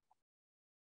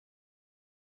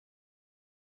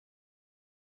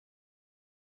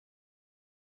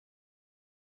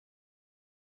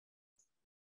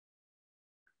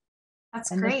 That's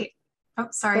great. Oh,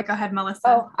 sorry, go ahead, Melissa.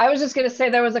 Oh, I was just going to say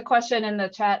there was a question in the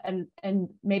chat, and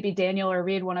maybe Daniel or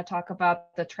Reed want to talk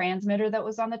about the transmitter that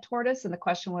was on the tortoise. And the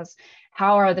question was,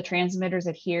 how are the transmitters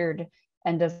adhered,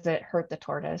 and does it hurt the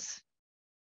tortoise?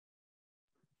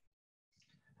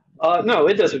 No,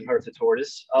 it doesn't hurt the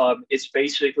tortoise. It's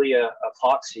basically a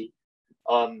epoxy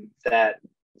that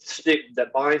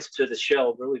binds to the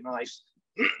shell really nice.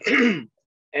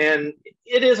 And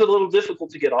it is a little difficult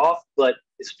to get off, but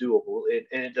it's doable,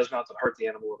 and it does not hurt the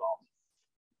animal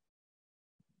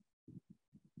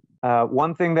at all.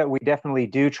 One thing that we definitely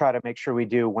do try to make sure we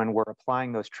do when we're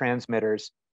applying those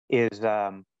transmitters is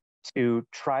to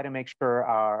try to make sure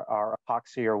our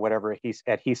epoxy or whatever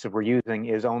adhesive we're using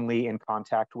is only in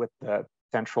contact with the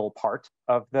central part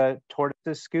of the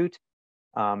tortoise's scoot.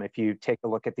 If you take a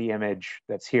look at the image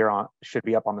that's here should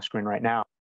be up on the screen right now,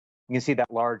 you can see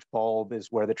that large bulb is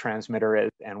where the transmitter is,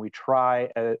 and we try,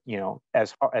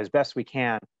 as best we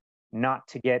can, not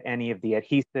to get any of the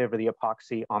adhesive or the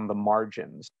epoxy on the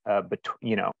margins,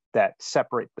 that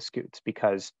separate the scoots,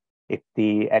 because if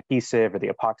the adhesive or the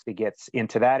epoxy gets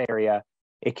into that area,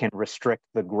 it can restrict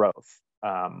the growth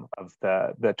of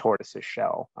the tortoise's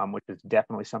shell, which is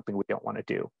definitely something we don't want to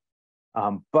do.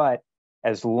 But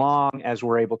as long as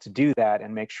we're able to do that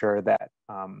and make sure that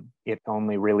it's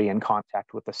only really in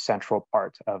contact with the central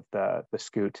part of the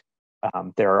scoot,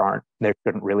 there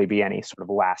shouldn't really be any sort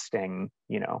of lasting,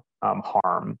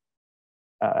 harm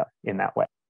in that way.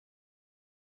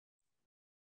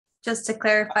 Just to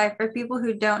clarify for people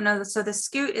who don't know, so the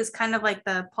scoot is kind of like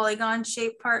the polygon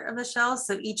shaped part of the shell.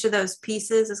 So each of those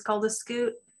pieces is called a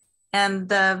scoot, and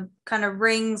the kind of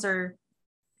rings or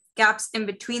gaps in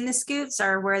between the scoots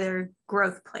are where their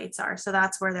growth plates are. So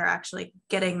that's where they're actually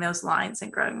getting those lines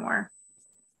and growing more.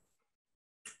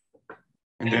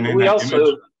 And then we also,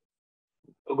 image,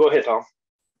 go ahead, Tom.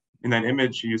 In that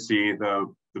image, you see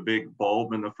the big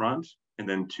bulb in the front, and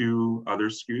then two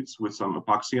other scoots with some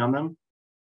epoxy on them.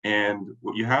 And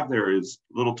what you have there is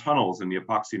little tunnels in the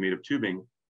epoxy made of tubing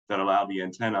that allow the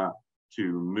antenna to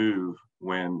move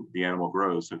when the animal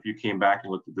grows. So if you came back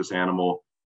and looked at this animal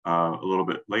a little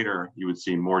bit later, you would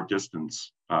see more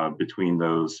distance between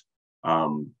those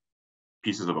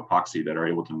pieces of epoxy that are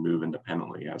able to move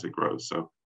independently as it grows.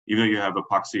 So even though you have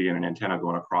epoxy and an antenna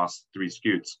going across 3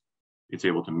 scoots, it's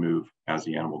able to move as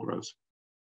the animal grows.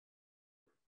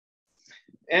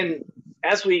 And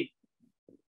as we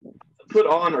put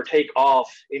on or take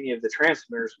off any of the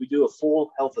transmitters, we do a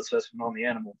full health assessment on the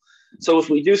animal. So if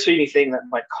we do see anything that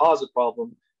might cause a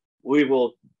problem, we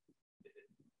will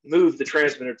move the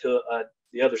transmitter to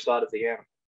the other side of the animal.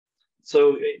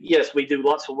 So yes, we do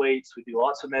lots of weights, we do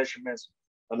lots of measurements,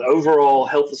 an overall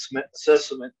health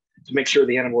assessment to make sure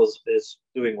the animal is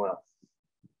doing well.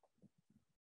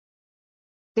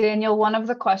 Daniel, one of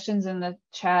the questions in the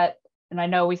chat, and I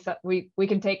know we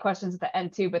can take questions at the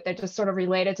end too, but they're just sort of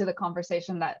related to the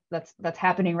conversation that's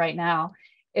happening right now,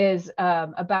 is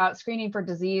about screening for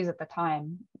disease at the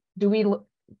time.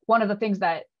 One of the things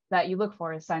that you look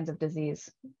for is signs of disease,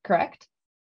 correct?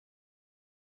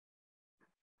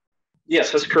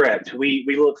 Yes, that's correct. We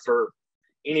look for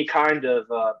any kind of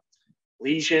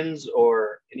lesions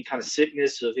or any kind of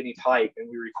sickness of any type, and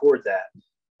we record that.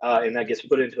 And that gets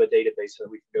put into a database so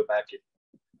that we can go back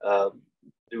and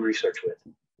do research with.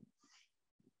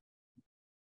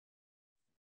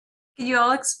 Could you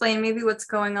all explain maybe what's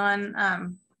going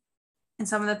on in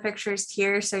some of the pictures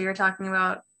here? So you're talking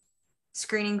about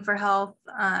screening for health.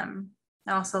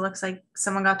 It also looks like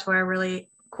someone got to wear a really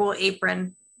cool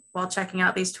apron while checking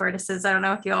out these tortoises. I don't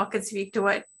know if you all could speak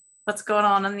to what's going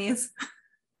on these.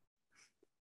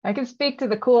 I can speak to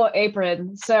the cool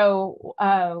apron. So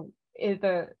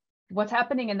what's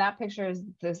happening in that picture is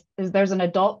there's an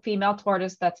adult female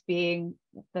tortoise that's being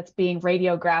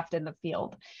radiographed in the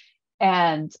field,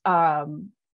 and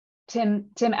Tim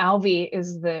Alvey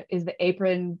is the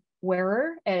apron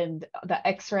wearer and the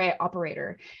X-ray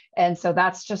operator, and so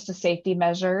that's just a safety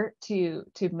measure to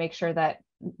make sure that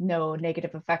no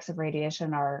negative effects of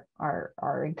radiation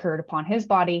are incurred upon his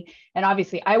body. And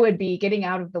obviously, I would be getting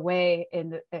out of the way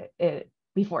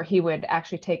before he would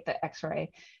actually take the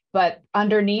X-ray. But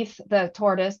underneath the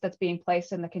tortoise that's being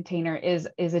placed in the container is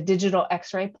a digital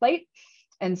X-ray plate.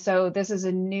 And so this is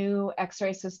a new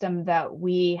X-ray system that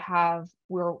we're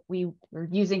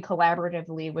using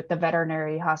collaboratively with the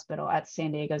veterinary hospital at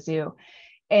San Diego Zoo.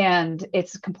 And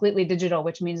it's completely digital,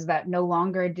 which means that no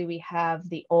longer do we have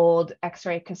the old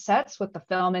X-ray cassettes with the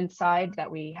film inside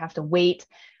that we have to wait,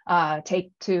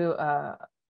 take to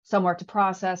somewhere to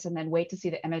process, and then wait to see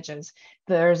the images.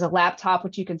 There's a laptop,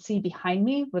 which you can see behind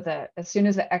me, as soon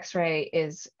as the X-ray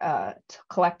is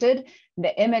collected,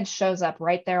 the image shows up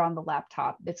right there on the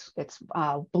laptop. It's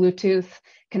Bluetooth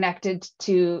connected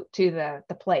to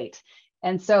the plate.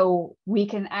 And so we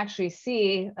can actually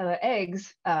see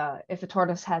eggs, if the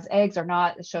tortoise has eggs or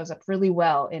not. It shows up really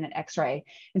well in an X-ray.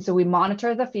 And so we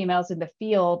monitor the females in the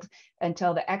field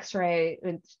until the X-ray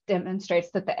demonstrates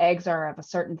that the eggs are of a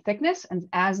certain thickness. And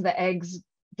as the eggs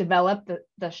develop,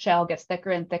 the shell gets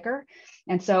thicker and thicker.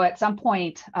 And so at some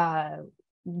point, at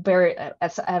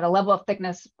a level of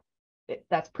thickness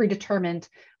that's predetermined,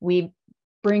 we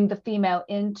bring the female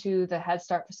into the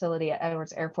Headstart facility at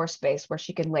Edwards Airforce Base where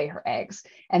she can lay her eggs.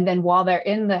 And then while they're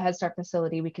in the Headstart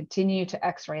facility, we continue to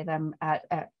X-ray them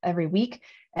at every week.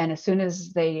 And as soon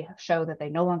as they show that they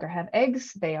no longer have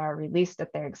eggs, they are released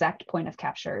at their exact point of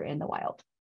capture in the wild.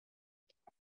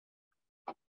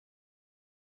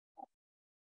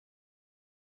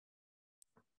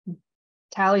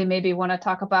 Tally, maybe you want to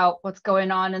talk about what's going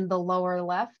on in the lower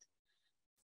left?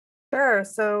 Sure.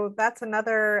 So that's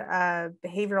another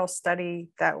behavioral study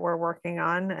that we're working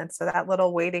on. And so that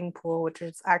little wading pool, which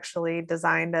is actually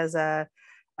designed as a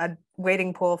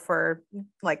wading pool for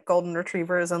like golden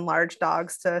retrievers and large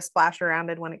dogs to splash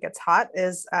around in when it gets hot,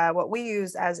 is what we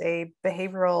use as a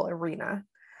behavioral arena.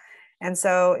 And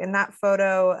so in that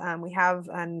photo, we have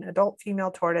an adult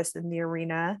female tortoise in the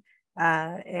arena,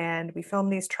 and we film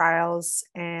these trials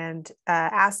and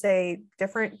assay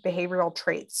different behavioral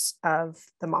traits of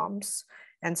the moms.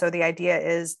 And so the idea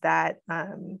is that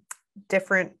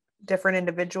different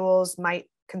individuals might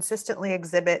consistently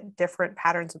exhibit different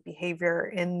patterns of behavior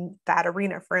in that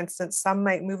arena. For instance, some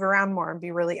might move around more and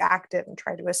be really active and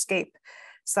try to escape.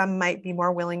 Some might be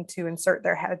more willing to insert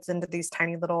their heads into these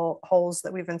tiny little holes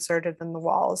that we've inserted in the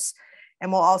walls.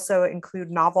 And we'll also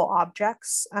include novel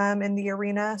objects in the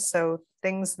arena. So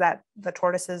things that the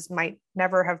tortoises might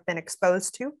never have been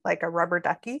exposed to, like a rubber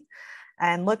ducky,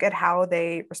 and look at how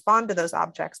they respond to those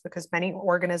objects, because many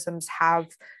organisms have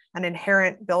an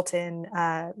inherent built-in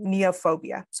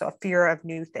neophobia, so a fear of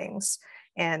new things.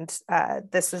 And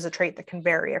this is a trait that can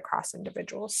vary across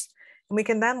individuals. And we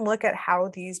can then look at how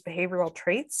these behavioral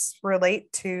traits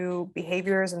relate to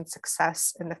behaviors and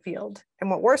success in the field. And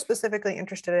what we're specifically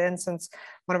interested in, since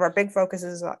one of our big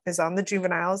focuses is on the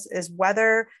juveniles, is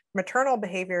whether maternal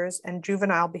behaviors and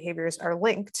juvenile behaviors are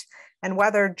linked, and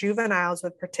whether juveniles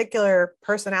with particular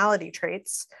personality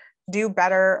traits do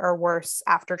better or worse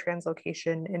after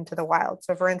translocation into the wild.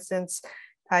 So for instance,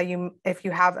 if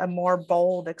you have a more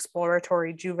bold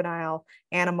exploratory juvenile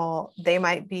animal, they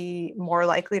might be more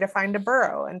likely to find a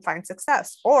burrow and find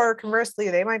success. Or conversely,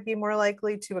 they might be more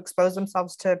likely to expose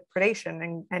themselves to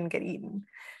predation and get eaten.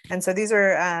 And so these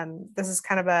are, this is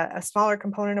kind of a smaller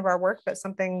component of our work, but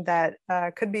something that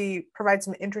could provide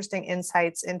some interesting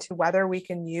insights into whether we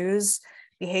can use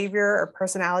behavior or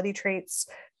personality traits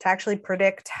to actually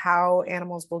predict how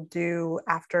animals will do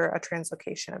after a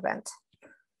translocation event.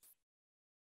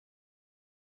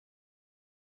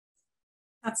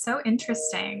 That's so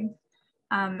interesting.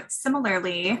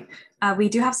 Similarly, we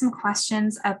do have some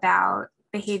questions about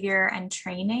behavior and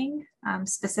training,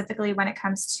 specifically when it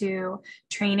comes to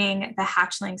training the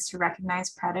hatchlings to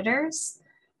recognize predators.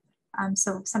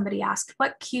 So somebody asked,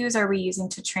 what cues are we using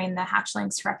to train the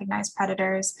hatchlings to recognize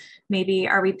predators? Maybe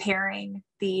are we pairing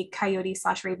the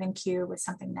coyote/raven cue with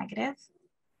something negative?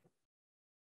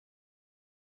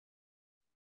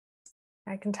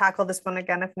 I can tackle this one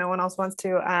again if no one else wants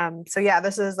to. So yeah,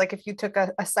 this is like if you took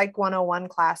a Psych 101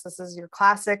 class, this is your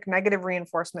classic negative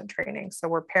reinforcement training. So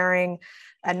we're pairing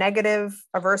a negative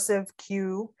aversive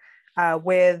cue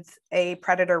with a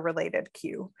predator-related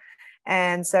cue.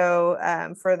 And so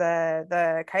for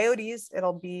the coyotes,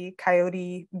 it'll be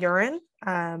coyote urine,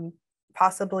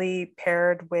 possibly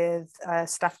paired with a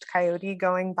stuffed coyote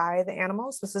going by the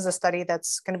animals. This is a study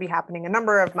that's going to be happening a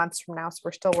number of months from now, so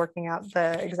we're still working out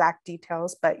the exact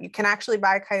details, but you can actually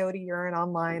buy coyote urine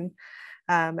online.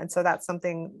 And so that's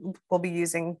something we'll be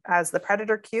using as the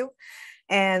predator cue.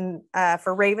 And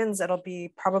for ravens, it'll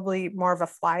be probably more of a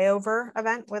flyover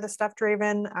event with a stuffed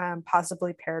raven,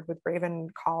 possibly paired with raven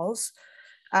calls.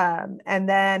 And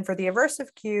then for the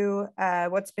aversive cue,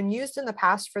 what's been used in the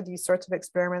past for these sorts of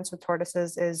experiments with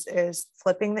tortoises is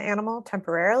flipping the animal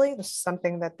temporarily. This is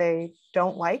something that they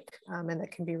don't like, and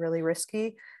it can be really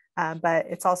risky. But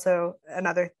it's also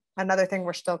another thing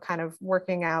we're still kind of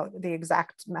working out the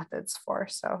exact methods for.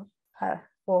 So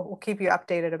we'll keep you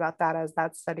updated about that as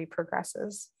that study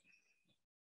progresses.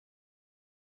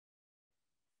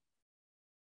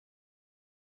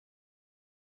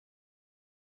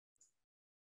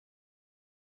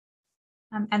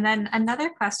 And then another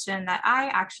question that I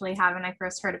actually had when I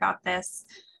first heard about this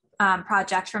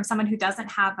project from someone who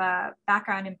doesn't have a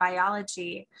background in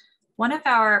biology. One of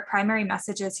our primary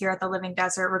messages here at the Living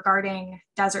Desert regarding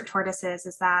desert tortoises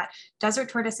is that desert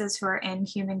tortoises who are in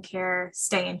human care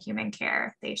stay in human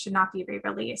care. They should not be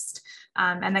re-released.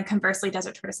 And then conversely,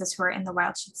 desert tortoises who are in the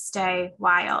wild should stay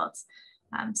wild.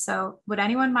 So would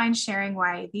anyone mind sharing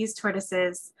why these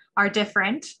tortoises are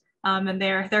different and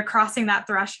they're crossing that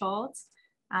threshold?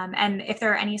 And if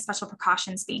there are any special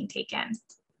precautions being taken?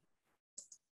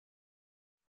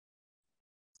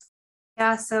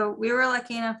 Yeah, so we were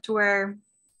lucky enough to where,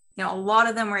 a lot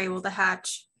of them were able to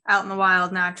hatch out in the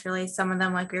wild naturally. Some of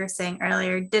them, like we were saying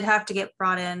earlier, did have to get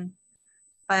brought in,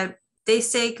 but they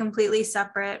stay completely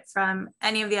separate from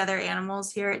any of the other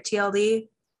animals here at TLD.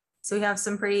 So we have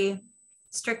some pretty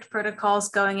strict protocols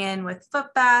going in with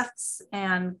foot baths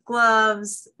and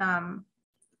gloves,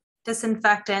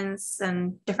 disinfectants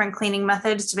and different cleaning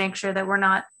methods to make sure that we're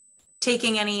not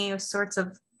taking any sorts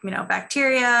of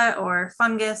bacteria or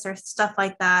fungus or stuff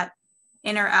like that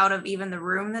in or out of even the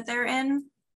room that they're in.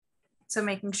 So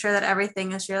making sure that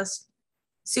everything is just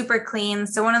super clean.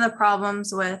 So one of the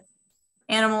problems with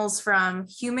animals from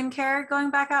human care going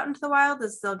back out into the wild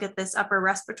is they'll get this upper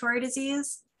respiratory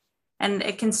disease. And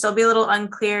it can still be a little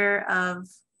unclear of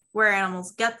where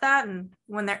animals get that. And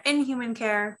when they're in human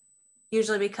care,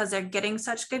 usually because they're getting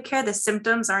such good care, the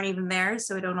symptoms aren't even there.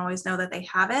 So we don't always know that they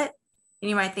have it. And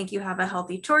you might think you have a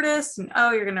healthy tortoise and,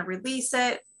 oh, you're going to release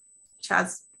it, which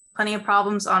has plenty of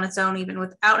problems on its own, even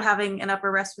without having an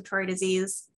upper respiratory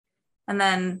disease. And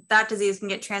then that disease can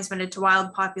get transmitted to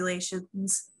wild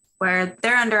populations where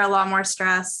they're under a lot more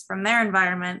stress from their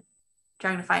environment,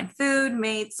 trying to find food,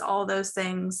 mates, all those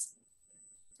things.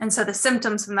 And so the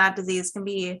symptoms from that disease can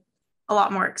be a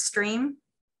lot more extreme.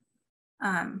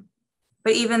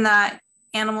 But even that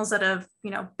animals that have,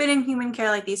 been in human care,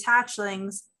 like these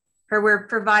hatchlings, or we're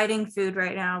providing food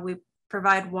right now, we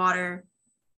provide water.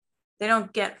 They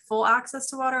don't get full access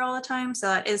to water all the time. So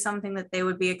that is something that they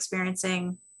would be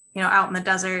experiencing, out in the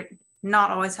desert,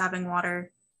 not always having water,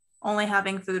 only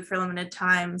having food for limited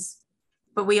times,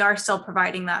 but we are still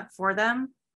providing that for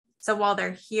them. So while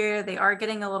they're here, they are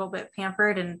getting a little bit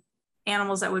pampered, and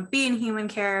animals that would be in human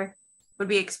care would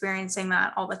be experiencing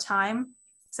that all the time.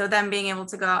 So them being able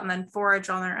to go out and then forage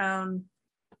on their own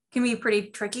can be pretty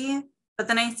tricky. But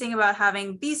the nice thing about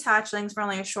having these hatchlings for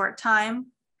only a short time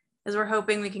is we're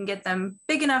hoping we can get them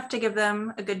big enough to give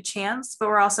them a good chance, but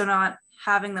we're also not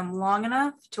having them long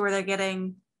enough to where they're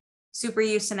getting super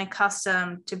used and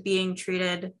accustomed to being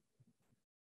treated,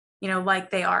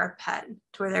 like they are a pet,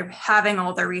 to where they're having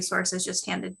all their resources just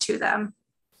handed to them.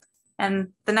 And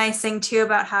the nice thing too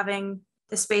about having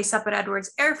the space up at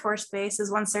Edwards Airforce Base is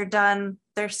once they're done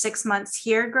their 6 months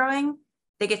here growing,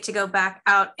 they get to go back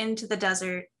out into the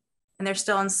desert, and they're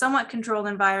still in somewhat controlled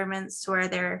environments to where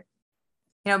they're,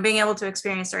 being able to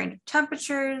experience the range of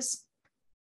temperatures,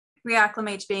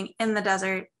 reacclimate to being in the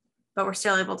desert, but we're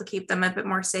still able to keep them a bit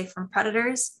more safe from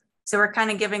predators. So we're kind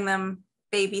of giving them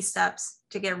baby steps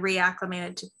to get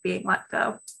reacclimated to being let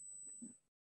go.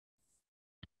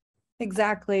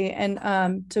 Exactly.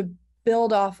 And to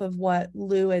build off of what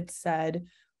Lou had said,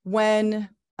 when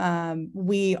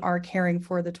we are caring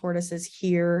for the tortoises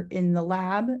here in the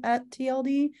lab at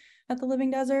TLD at the Living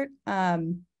Desert,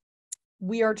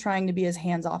 we are trying to be as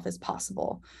hands-off as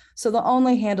possible. So the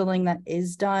only handling that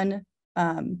is done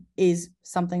is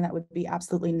something that would be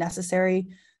absolutely necessary,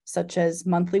 such as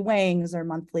monthly weighings or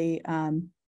monthly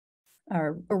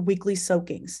or weekly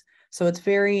soakings. So it's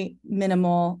very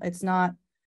minimal.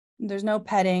 There's no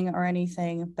petting or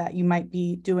anything that you might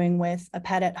be doing with a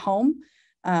pet at home.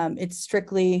 It's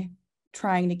strictly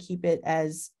trying to keep it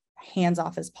as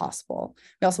hands-off as possible.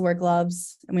 We also wear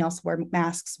gloves, and we also wear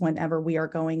masks whenever we are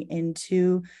going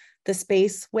into the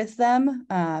space with them,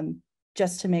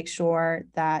 just to make sure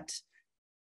that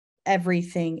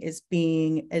everything is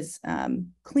being as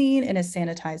clean and as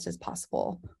sanitized as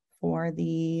possible for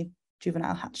the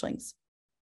juvenile hatchlings.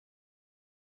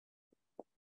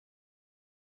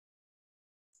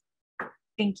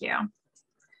 Thank you.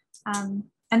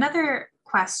 Another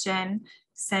question,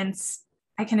 since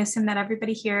I can assume that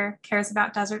everybody here cares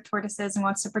about desert tortoises and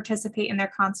wants to participate in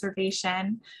their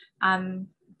conservation,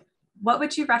 what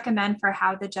would you recommend for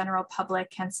how the general public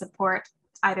can support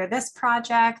either this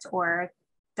project or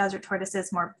desert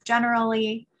tortoises more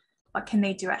generally? What can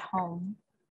they do at home?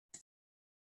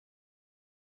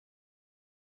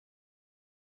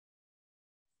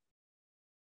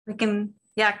 We can,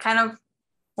 kind of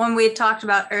one we had talked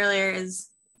about earlier is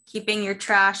keeping your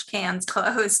trash cans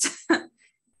closed.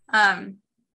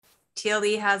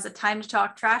 TLD has a Time to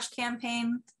Talk trash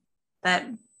campaign that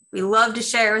we love to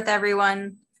share with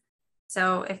everyone.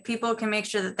 So if people can make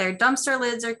sure that their dumpster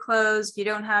lids are closed, you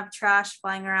don't have trash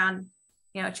flying around,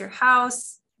 at your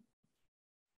house,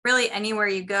 really anywhere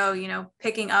you go,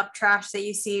 picking up trash that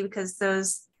you see, because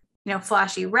those,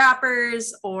 flashy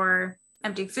wrappers or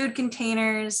empty food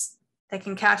containers that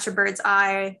can catch a bird's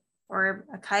eye or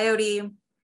a coyote,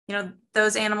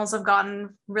 those animals have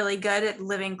gotten really good at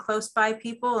living close by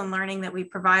people and learning that we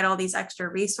provide all these extra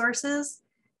resources.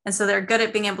 And so they're good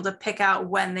at being able to pick out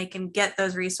when they can get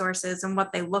those resources and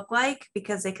what they look like,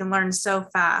 because they can learn so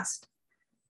fast.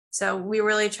 So we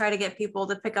really try to get people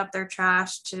to pick up their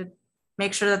trash to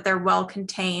make sure that they're well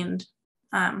contained.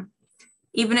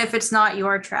 Even if it's not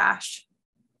your trash,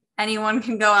 anyone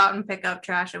can go out and pick up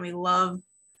trash, and we love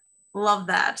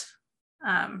that.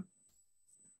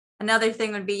 Another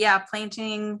thing would be,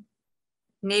 planting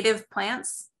native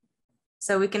plants.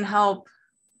 So we can help,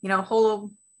 a whole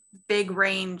big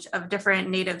range of different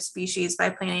native species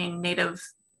by planting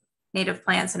native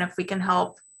plants. And if we can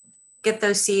help get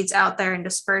those seeds out there and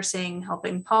dispersing,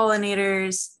 helping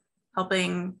pollinators,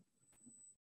 helping,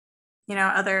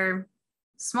 other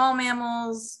small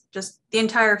mammals, just the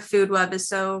entire food web is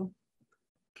so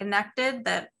connected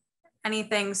that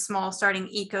anything small starting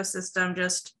ecosystem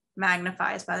just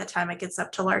magnifies by the time it gets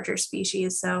up to larger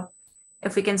species. So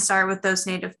if we can start with those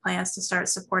native plants to start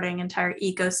supporting entire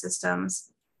ecosystems,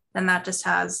 then that just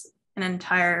has an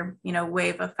entire,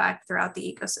 wave effect throughout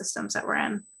the ecosystems that we're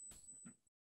in.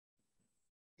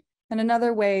 And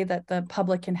another way that the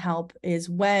public can help is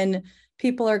when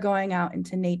people are going out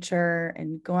into nature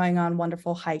and going on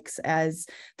wonderful hikes as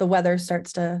the weather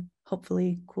starts to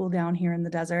hopefully cool down here in the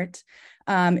desert,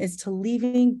 is to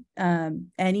leaving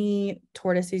any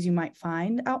tortoises you might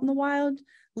find out in the wild,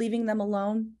 leaving them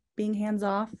alone, being hands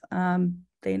off.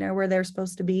 They know where they're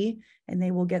supposed to be and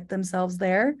they will get themselves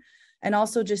there. And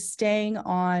also just staying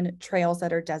on trails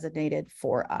that are designated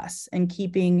for us and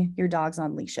keeping your dogs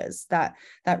on leashes. That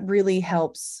really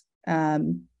helps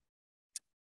the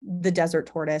desert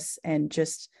tortoise, and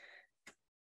just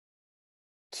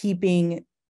leaving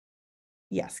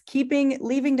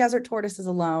desert tortoises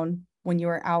alone when you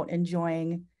are out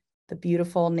enjoying the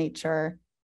beautiful nature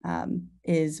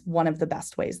is one of the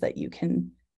best ways that you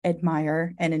can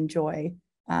admire and enjoy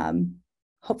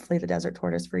hopefully the desert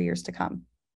tortoise for years to come.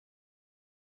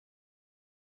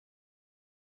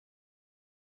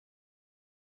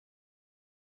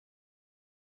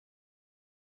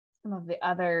 Some of the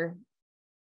other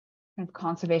kind of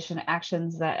conservation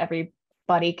actions that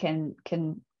everybody can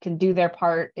do their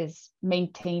part is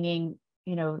maintaining,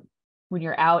 when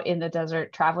you're out in the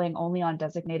desert, traveling only on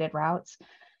designated routes,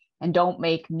 and don't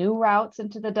make new routes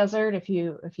into the desert. If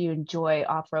you enjoy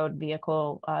off-road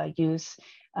vehicle use,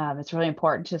 it's really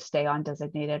important to stay on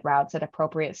designated routes at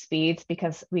appropriate speeds,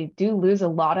 because we do lose a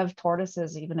lot of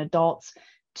tortoises, even adults,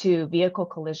 to vehicle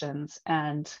collisions.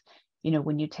 And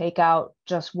when you take out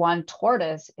just one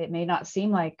tortoise, it may not seem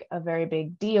like a very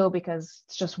big deal because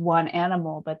it's just one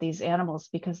animal, but these animals,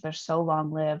 because they're so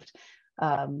long-lived,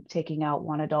 taking out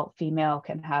one adult female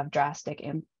can have drastic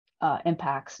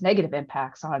negative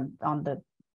impacts on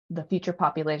the future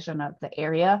population of the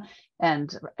area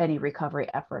and any recovery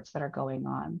efforts that are going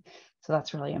on. So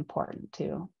that's really important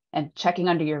too. And checking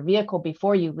under your vehicle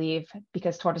before you leave,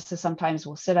 because tortoises sometimes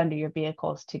will sit under your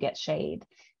vehicles to get shade.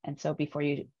 And so before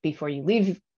you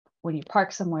leave, when you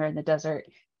park somewhere in the desert,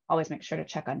 always make sure to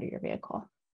check under your vehicle.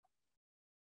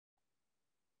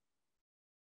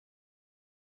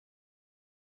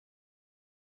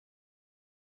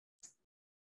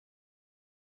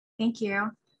 Thank you.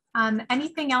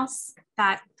 Anything else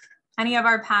that any of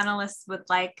our panelists would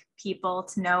like people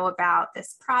to know about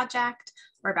this project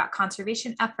or about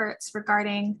conservation efforts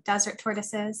regarding desert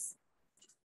tortoises?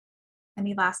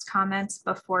 Any last comments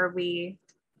before we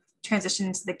transition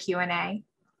into the Q&A?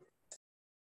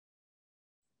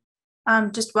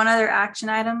 Just one other action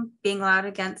item, being loud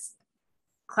against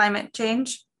climate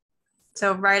change.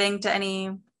 So writing to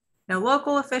any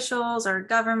local officials or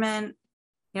government,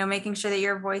 making sure that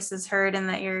your voice is heard and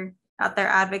that you're out there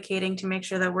advocating to make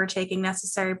sure that we're taking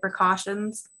necessary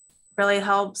precautions really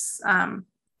helps.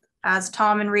 As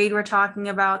Tom and Reed were talking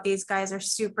about, these guys are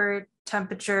super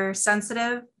temperature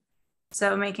sensitive.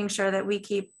 So making sure that we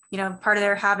keep, part of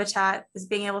their habitat is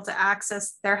being able to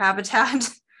access their habitat,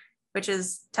 which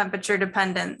is temperature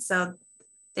dependent. So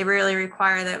they really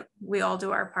require that we all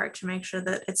do our part to make sure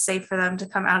that it's safe for them to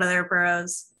come out of their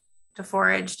burrows, to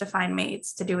forage, to find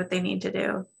mates, to do what they need to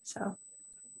do. So.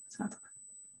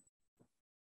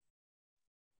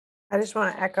 I just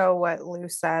want to echo what Lou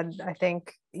said. I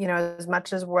think, as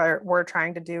much as we're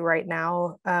trying to do right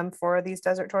now for these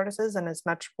desert tortoises, and as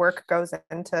much work goes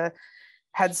into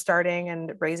head starting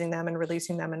and raising them and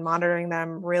releasing them and monitoring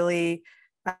them, really,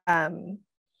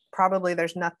 probably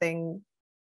there's nothing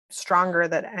stronger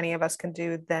that any of us can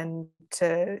do than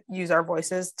to use our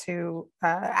voices to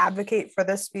advocate for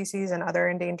this species and other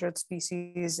endangered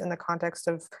species in the context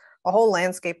of a whole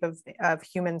landscape of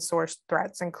human sourced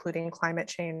threats, including climate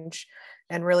change.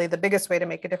 And really the biggest way to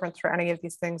make a difference for any of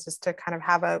these things is to kind of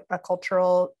have a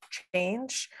cultural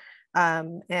change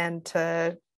and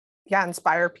to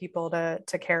inspire people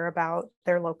to care about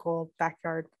their local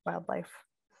backyard wildlife.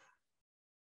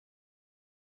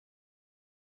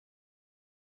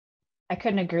 I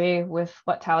couldn't agree with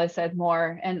what Tally said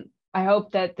more. And I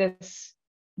hope that this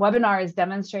webinar is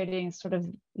demonstrating sort of,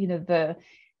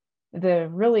 the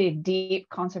really deep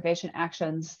conservation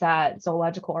actions that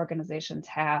zoological organizations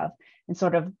have, and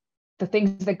sort of the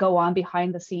things that go on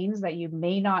behind the scenes that you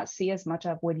may not see as much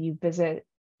of when you visit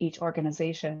each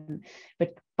organization.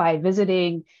 But by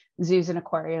visiting zoos and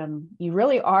aquarium, you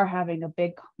really are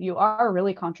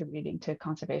really contributing to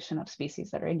conservation of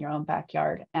species that are in your own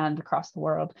backyard and across the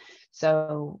world.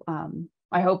 So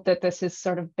I hope that this has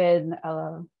sort of been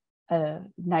a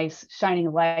nice shining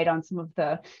light on some of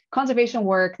the conservation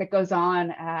work that goes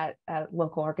on at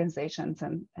local organizations,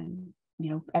 and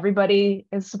everybody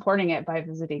is supporting it by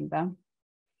visiting them.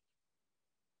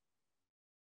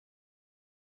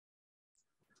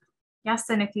 Yes,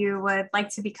 and if you would like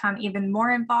to become even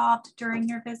more involved during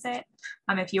your visit,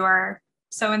 if you are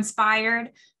so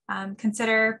inspired,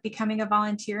 consider becoming a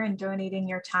volunteer and donating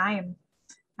your time.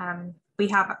 We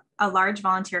have a large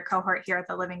volunteer cohort here at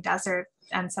the Living Desert,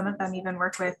 and some of them even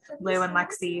work with Lou and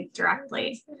Lexi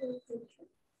directly.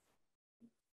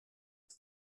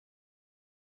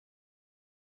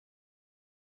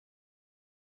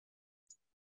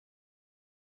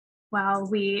 Well,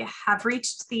 we have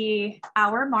reached the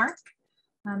hour mark,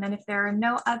 and if there are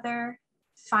no other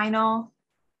final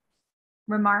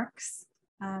remarks,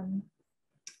 I'm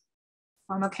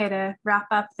okay to wrap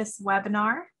up this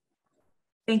webinar.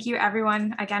 Thank you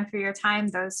everyone again for your time,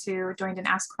 those who joined and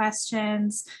asked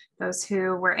questions, those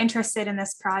who were interested in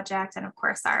this project, and of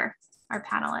course our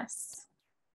panelists.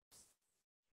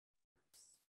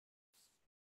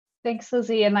 Thanks,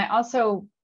 Lizzie. And I also,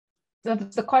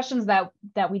 the questions that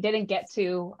we didn't get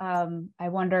to, I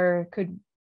wonder,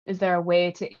 is there a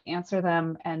way to answer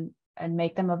them and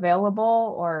make them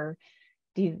available, or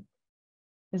is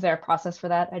there a process for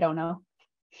that? I don't know.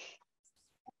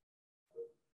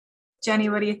 Jenny,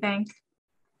 what do you think?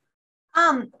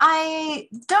 I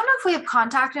don't know if we have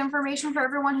contact information for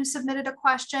everyone who submitted a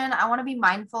question. I want to be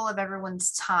mindful of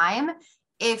everyone's time.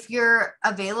 If you're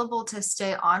available to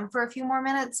stay on for a few more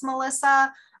minutes,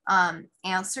 Melissa,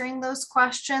 answering those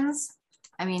questions,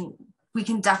 I mean, we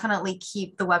can definitely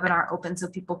keep the webinar open so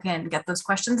people can get those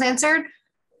questions answered.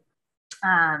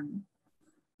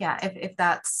 Yeah, if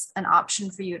that's an option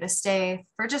for you to stay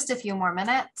for just a few more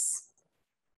minutes.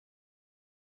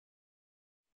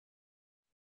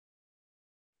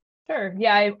 Sure.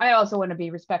 Yeah, I also want to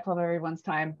be respectful of everyone's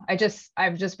time. I've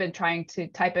just been trying to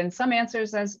type in some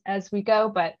answers as we go,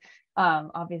 but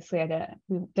obviously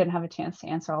we didn't have a chance to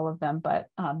answer all of them. But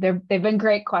they've been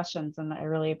great questions, and I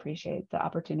really appreciate the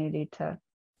opportunity to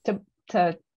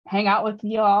hang out with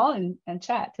you all and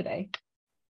chat today.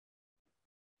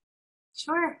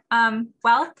 Sure.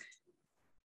 Well,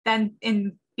 then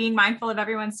in being mindful of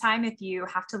everyone's time, if you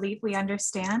have to leave, we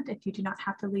understand. If you do not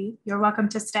have to leave, you're welcome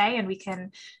to stay, and we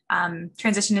can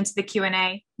transition into the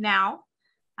Q&A now.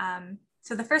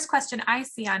 So the first question I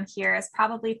see on here is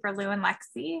probably for Lou and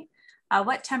Lexi.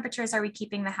 What temperatures are we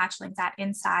keeping the hatchlings at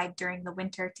inside during the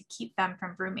winter to keep them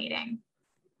from brumating?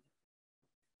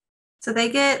 So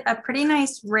they get a pretty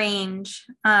nice range.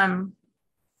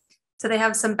 So they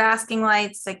have some basking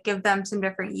lights that give them some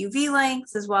different UV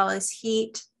lengths as well as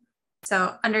heat.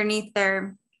 So underneath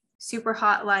their super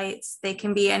hot lights, they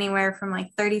can be anywhere from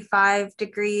like 35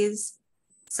 degrees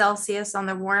Celsius on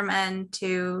the warm end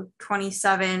to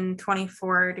 27,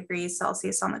 24 degrees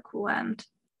Celsius on the cool end.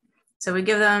 So we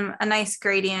give them a nice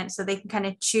gradient so they can kind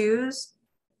of choose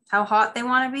how hot they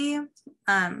want to be.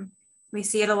 We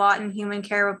see it a lot in human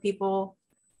care where people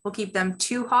will keep them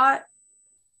too hot,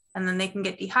 and then they can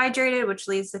get dehydrated, which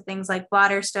leads to things like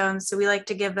bladder stones. So we like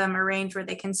to give them a range where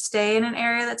they can stay in an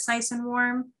area that's nice and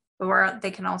warm, but where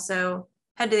they can also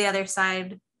head to the other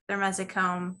side, their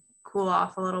mesocome, cool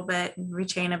off a little bit and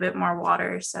retain a bit more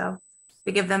water. So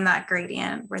we give them that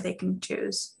gradient where they can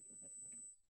choose.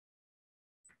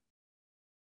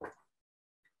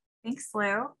 Thanks,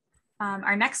 Lou.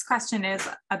 Our next question is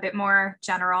a bit more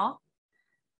general.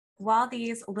 While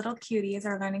these little cuties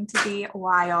are learning to be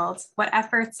wild, what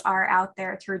efforts are out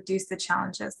there to reduce the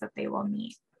challenges that they will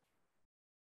meet?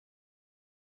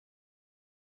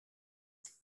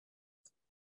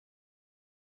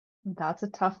 That's a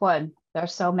tough one.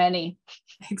 There's so many.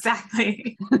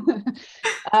 Exactly.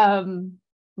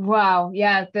 Wow.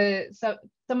 Yeah. So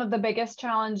some of the biggest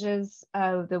challenges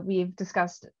that we've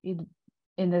discussed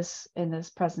in this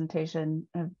presentation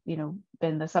have,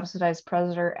 been the subsidized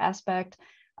predator aspect.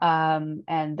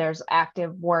 And there's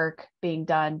active work being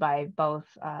done by both,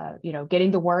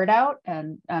 getting the word out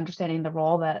and understanding the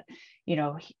role that,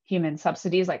 human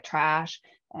subsidies like trash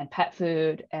and pet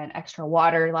food and extra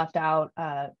water left out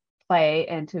play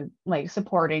into like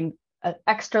supporting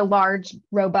extra large,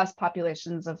 robust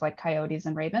populations of like coyotes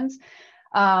and ravens.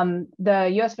 The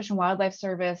U.S. Fish and Wildlife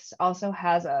Service also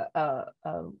has a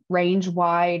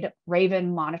range-wide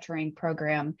raven monitoring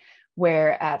program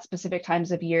where at specific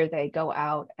times of year they go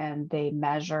out and they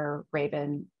measure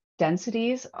raven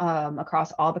densities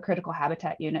across all the critical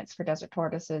habitat units for desert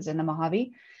tortoises in the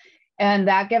Mojave. And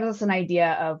that gives us an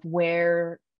idea of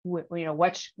where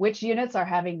which units are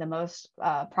having the most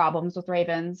problems with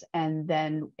ravens, and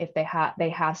then if they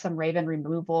have some raven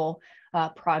removal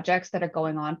projects that are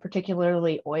going on,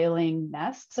 particularly oiling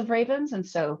nests of ravens. And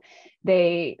so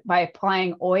by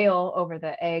applying oil over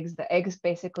the eggs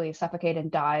basically suffocate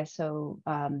and die. So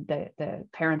the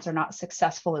parents are not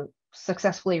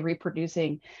successfully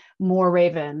reproducing more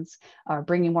ravens or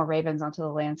bringing more ravens onto the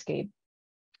landscape.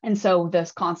 And so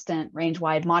this constant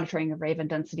range-wide monitoring of raven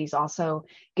densities also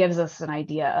gives us an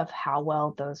idea of how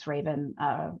well those raven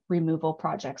removal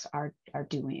projects are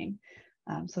doing.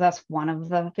 So that's one of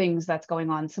the things that's going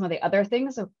on. Some of the other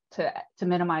things to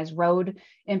minimize road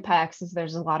impacts is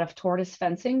there's a lot of tortoise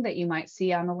fencing that you might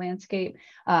see on the landscape,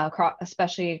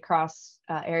 especially across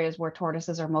areas where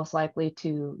tortoises are most likely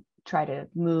to try to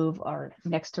move or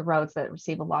next to roads that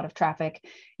receive a lot of traffic.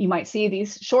 You might see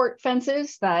these short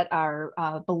fences that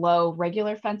are below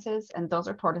regular fences, and those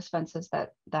are tortoise fences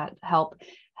that help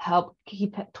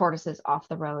keep tortoises off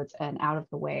the roads and out of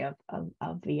the way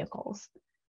of vehicles.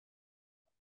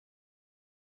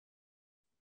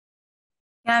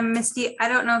 Yeah, Misty, I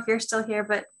don't know if you're still here,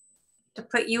 but to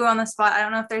put you on the spot, I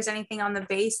don't know if there's anything on the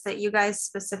base that you guys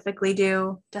specifically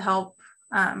do to help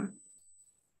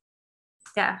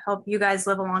help you guys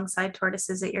live alongside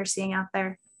tortoises that you're seeing out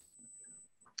there.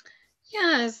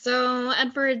 Yeah, so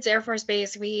Edwards Airforce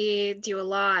Base, we do a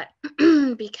lot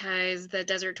because the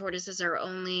desert tortoises are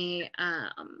only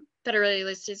federally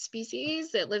listed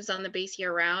species that lives on the base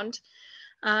year round.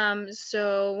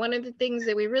 So one of the things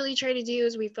that we really try to do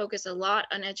is we focus a lot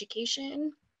on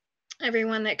education.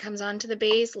 Everyone that comes onto the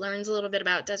base learns a little bit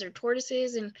about desert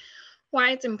tortoises and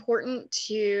why it's important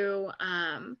to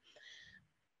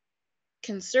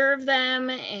conserve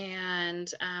them,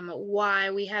 and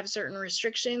why we have certain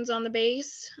restrictions on the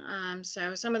base.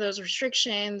 So some of those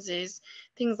restrictions is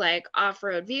things like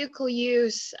off-road vehicle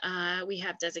use. We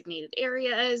have designated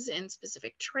areas and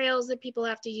specific trails that people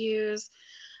have to use.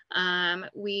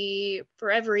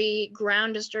 For every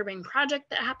ground disturbing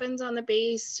project that happens on the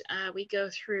base, we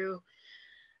go through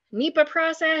NEPA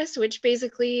process, which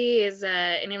basically is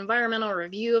an environmental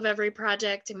review of every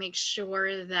project to make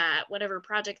sure that whatever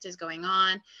project is going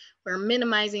on, we're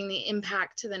minimizing the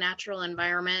impact to the natural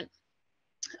environment.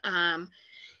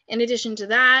 In addition to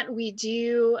that, we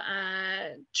do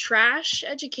trash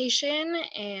education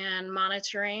and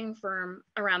monitoring from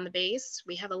around the base.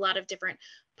 We have a lot of different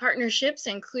partnerships,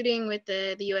 including with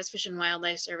the U.S. Fish and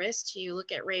Wildlife Service, to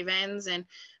look at ravens and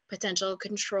potential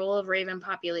control of raven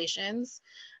populations.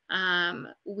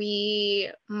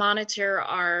 We monitor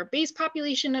our base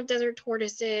population of desert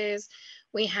tortoises.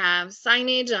 We have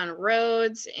signage on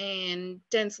roads in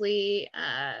densely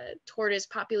tortoise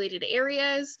populated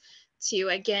areas to,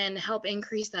 again, help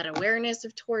increase that awareness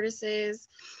of tortoises.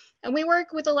 And we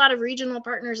work with a lot of regional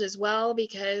partners as well,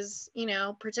 because,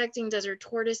 protecting desert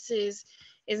tortoises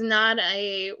is not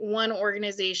a one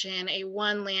organization, a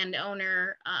one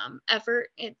landowner effort.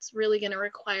 It's really going to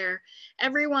require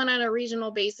everyone on a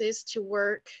regional basis to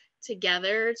work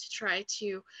together to try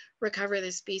to recover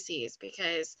the species,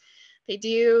 because they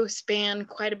do span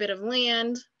quite a bit of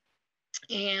land,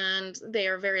 and they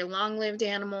are very long-lived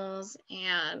animals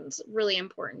and really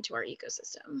important to our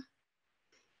ecosystem.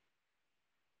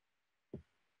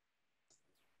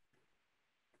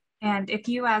 And if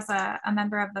you as a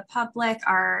member of the public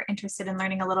are interested in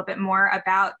learning a little bit more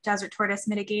about desert tortoise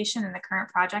mitigation and the current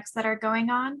projects that are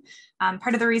going on,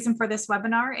 part of the reason for this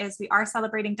webinar is we are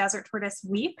celebrating Desert Tortoise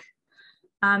Week.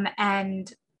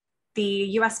 And the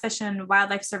U.S. Fish and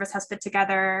Wildlife Service has put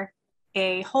together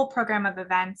a whole program of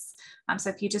events.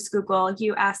 So if you just Google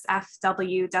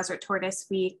USFW Desert Tortoise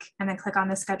Week and then click on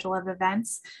the schedule of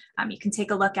events, you can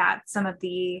take a look at some of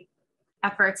the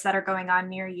efforts that are going on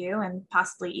near you and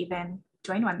possibly even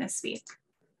join one this week.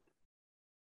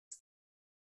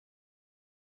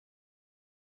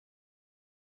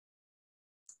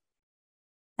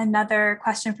 Another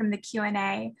question from the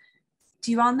Q&A. Do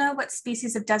you all know what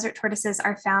species of desert tortoises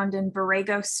are found in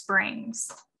Borrego Springs?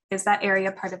 Is that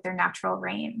area part of their natural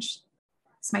range?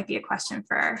 This might be a question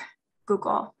for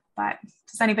Google, but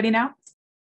does anybody know?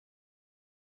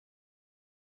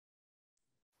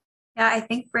 Yeah, I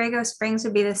think Borrego Springs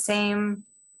would be the same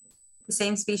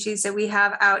species that we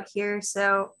have out here.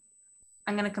 So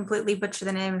I'm going to completely butcher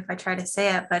the name if I try to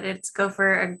say it, but it's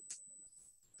gopher,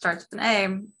 starts with an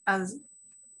A. As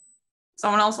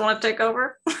someone else want to take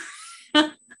over?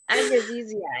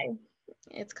 Agassiz.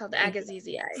 It's called Agassiz.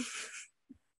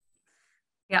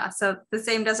 Yeah, so the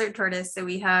same desert tortoise that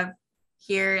we have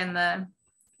here in the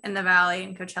valley,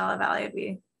 in Coachella Valley, would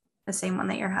be the same one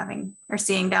that you're having or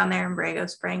seeing down there in Borrego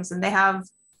Springs. And they have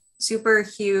super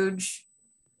huge,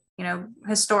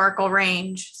 historical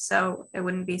range. So it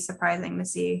wouldn't be surprising to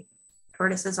see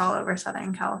tortoises all over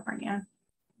Southern California.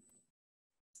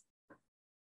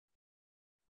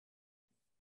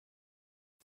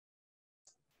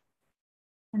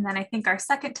 And then I think our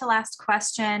second to last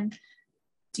question,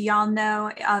 do y'all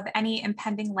know of any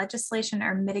impending legislation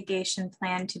or mitigation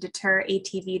plan to deter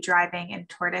ATV driving in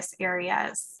tortoise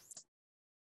areas?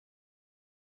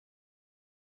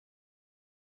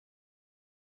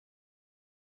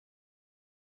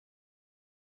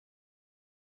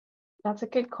 That's a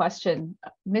good question.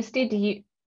 Misty, do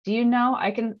you know?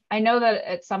 I know that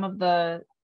at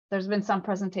there's been some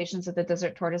presentations at the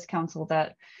Desert Tortoise Council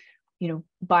that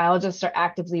biologists are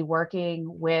actively working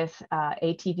with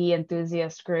ATV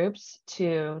enthusiast groups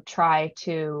to try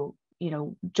to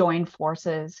join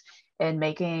forces in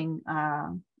making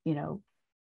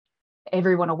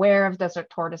everyone aware of desert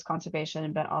tortoise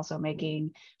conservation, but also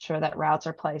making sure that routes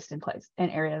are placed in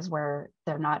areas where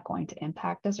they're not going to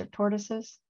impact desert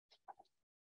tortoises.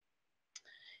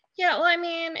 Yeah, well, I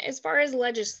mean, as far as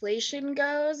legislation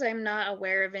goes, I'm not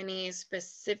aware of any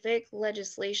specific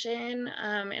legislation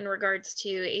in regards to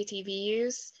ATV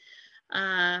use.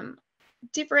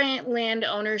 Different land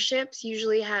ownerships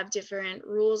usually have different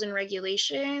rules and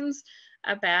regulations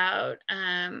about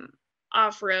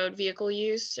off-road vehicle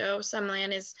use. So some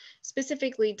land is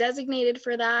specifically designated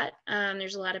for that.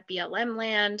 There's a lot of BLM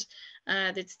land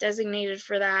that's designated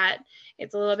for that.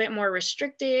 It's a little bit more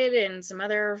restricted in some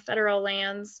other federal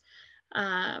lands.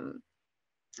 And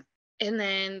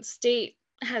then state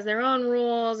has their own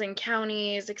rules, and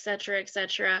counties, et cetera, et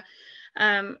cetera.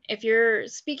 If you're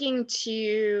speaking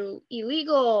to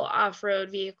illegal off-road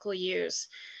vehicle use,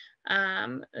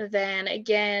 then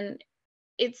again,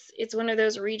 it's one of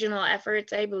those regional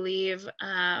efforts, I believe,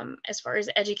 as far as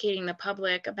educating the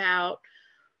public about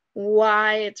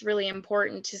why it's really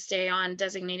important to stay on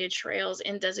designated trails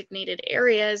in designated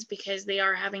areas, because they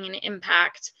are having an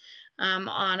impact on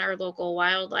our local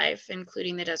wildlife,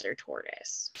 including the desert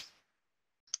tortoise.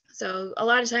 So a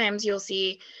lot of times you'll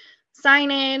see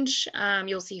signage,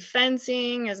 you'll see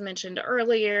fencing, as mentioned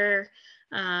earlier,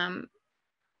 but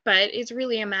it's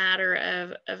really a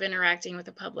matter of interacting with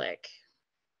the public.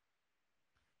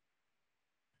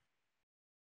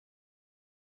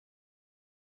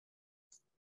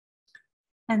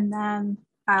 And then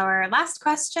our last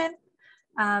question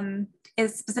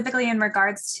is specifically in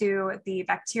regards to the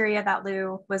bacteria that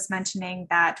Lou was mentioning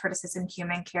that tortoises in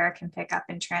human care can pick up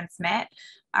and transmit.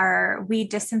 Are we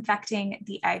disinfecting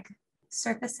the egg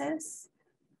surfaces?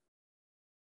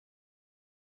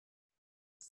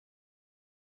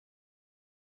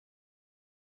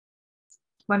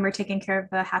 When we're taking care of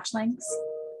the hatchlings?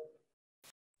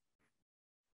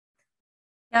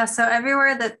 Yeah, so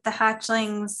everywhere that the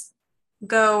hatchlings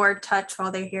go or touch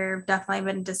while they're here have definitely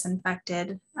been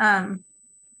disinfected,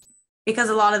 because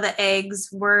a lot of the eggs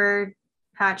were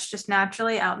hatched just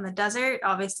naturally out in the desert.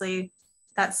 Obviously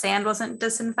that sand wasn't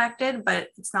disinfected, but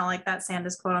it's not like that sand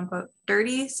is quote unquote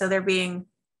dirty. So they're being,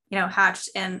 hatched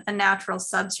in a natural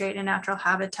substrate, a natural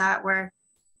habitat where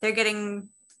they're getting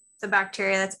the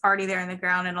bacteria that's already there in the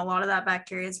ground. And a lot of that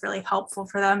bacteria is really helpful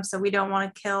for them. So we don't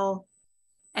want to kill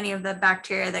any of the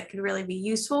bacteria that could really be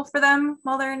useful for them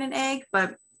while they're in an egg.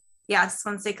 But yes,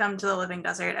 once they come to the living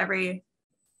desert, every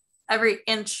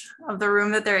inch of the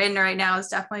room that they're in right now has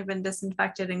definitely been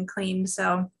disinfected and cleaned.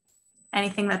 So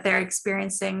anything that they're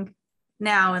experiencing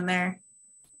now in their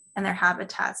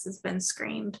habitats has been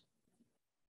screened.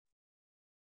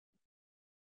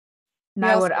 And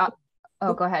I would,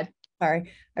 go ahead. Sorry,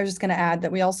 I was just going to add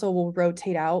that we also will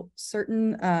rotate out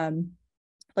certain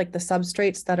like the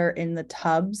substrates that are in the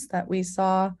tubs that we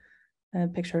saw. A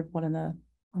picture of one in the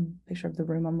picture of the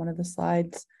room on one of the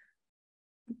slides.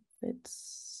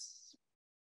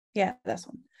 Yeah, this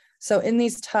one. So in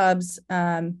these tubs,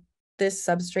 this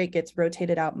substrate gets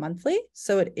rotated out monthly,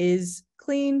 so it is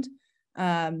cleaned.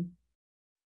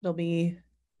 It'll be,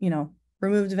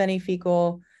 removed of any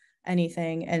fecal,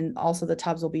 anything, and also the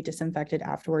tubs will be disinfected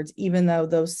afterwards, even though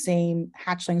those same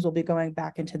hatchlings will be going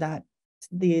back into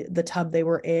the tub they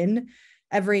were in.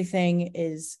 Everything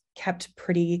is kept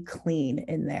pretty clean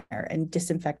in there and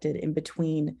disinfected in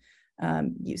between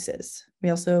uses.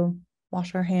 We also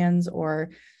wash our hands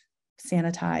or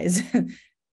sanitize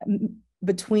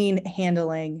between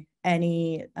handling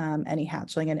any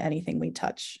hatchling and anything we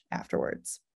touch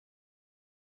afterwards.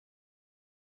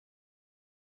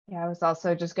 Yeah, I was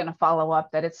also just going to follow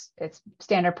up that it's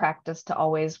standard practice to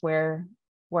always wear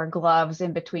gloves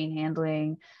in between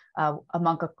handling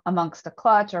amongst a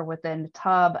clutch or within the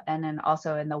tub. And then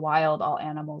also in the wild, all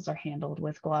animals are handled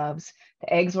with gloves.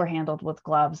 The eggs were handled with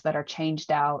gloves that are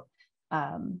changed out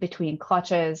between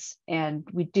clutches, and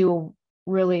we do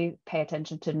really pay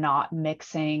attention to not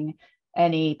mixing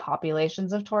any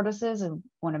populations of tortoises and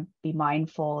want to be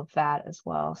mindful of that as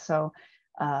well. So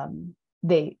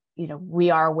we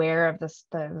are aware of this,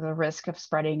 the risk of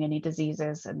spreading any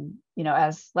diseases. And,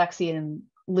 as Lexi and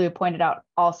Lou pointed out,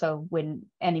 also when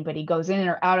anybody goes in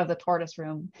or out of the tortoise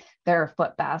room, there are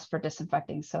foot baths for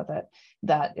disinfecting, so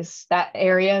that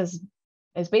area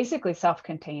is basically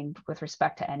self-contained with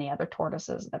respect to any other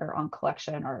tortoises that are on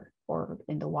collection or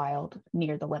in the wild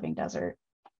near the living desert.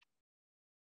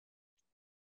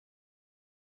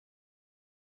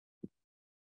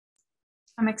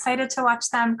 I'm excited to watch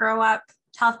them grow up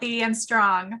healthy and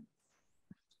strong.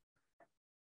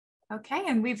 Okay,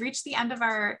 and we've reached the end of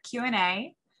our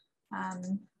Q&A.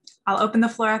 I'll open the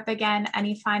floor up again.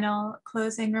 Any final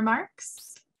closing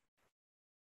remarks?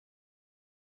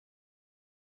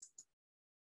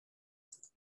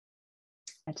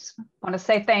 I just want to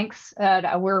say thanks.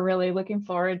 We're really looking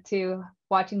forward to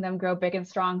watching them grow big and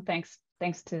strong. Thanks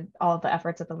to all of the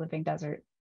efforts of the Living Desert.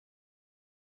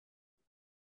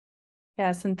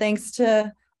 Yes, and thanks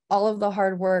to all of the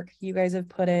hard work you guys have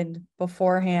put in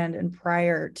beforehand and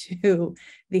prior to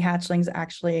the hatchlings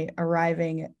actually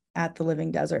arriving at the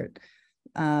Living Desert.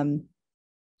 All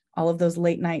of those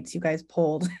late nights you guys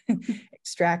pulled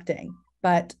extracting.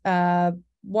 But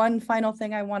one final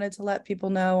thing I wanted to let people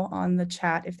know on the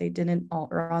chat, if they didn't,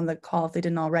 or on the call if they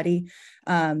didn't already,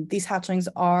 these hatchlings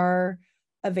are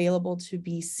available to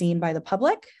be seen by the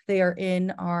public. They are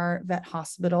in our vet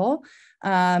hospital.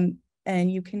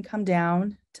 And you can come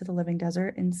down to the Living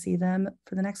Desert and see them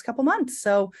for the next couple months.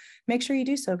 So make sure you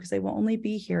do so, because they will only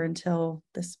be here until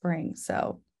the spring.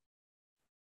 So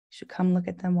you should come look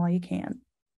at them while you can,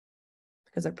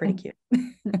 because they're pretty cute.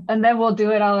 And then we'll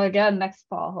do it all again next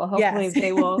fall. Well, hopefully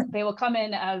Yes. they will come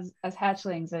in as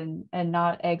hatchlings and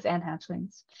not eggs and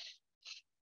hatchlings.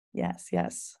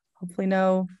 Yes. Hopefully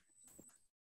no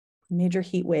major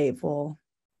heat wave will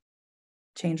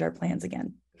change our plans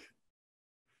again.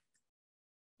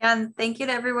 And thank you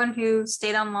to everyone who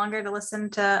stayed on longer to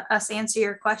listen to us answer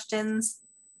your questions,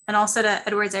 and also to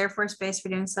Edwards Airforce Base for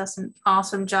doing such an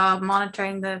awesome job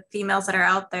monitoring the females that are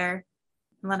out there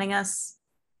and letting us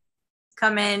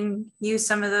come in, use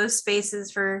some of those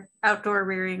spaces for outdoor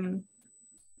rearing.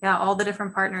 Yeah, all the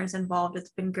different partners involved.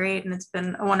 It's been great, and it's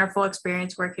been a wonderful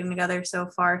experience working together so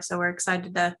far. So we're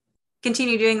excited to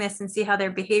continue doing this and see how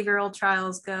their behavioral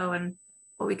trials go and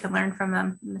what we can learn from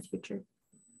them in the future.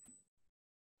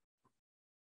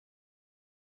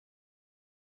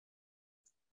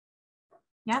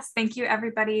 Yes, thank you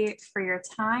everybody for your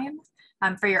time,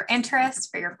 for your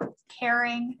interest, for your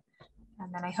caring.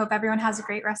 And then I hope everyone has a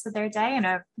great rest of their day and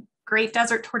a great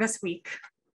Desert Tortoise week.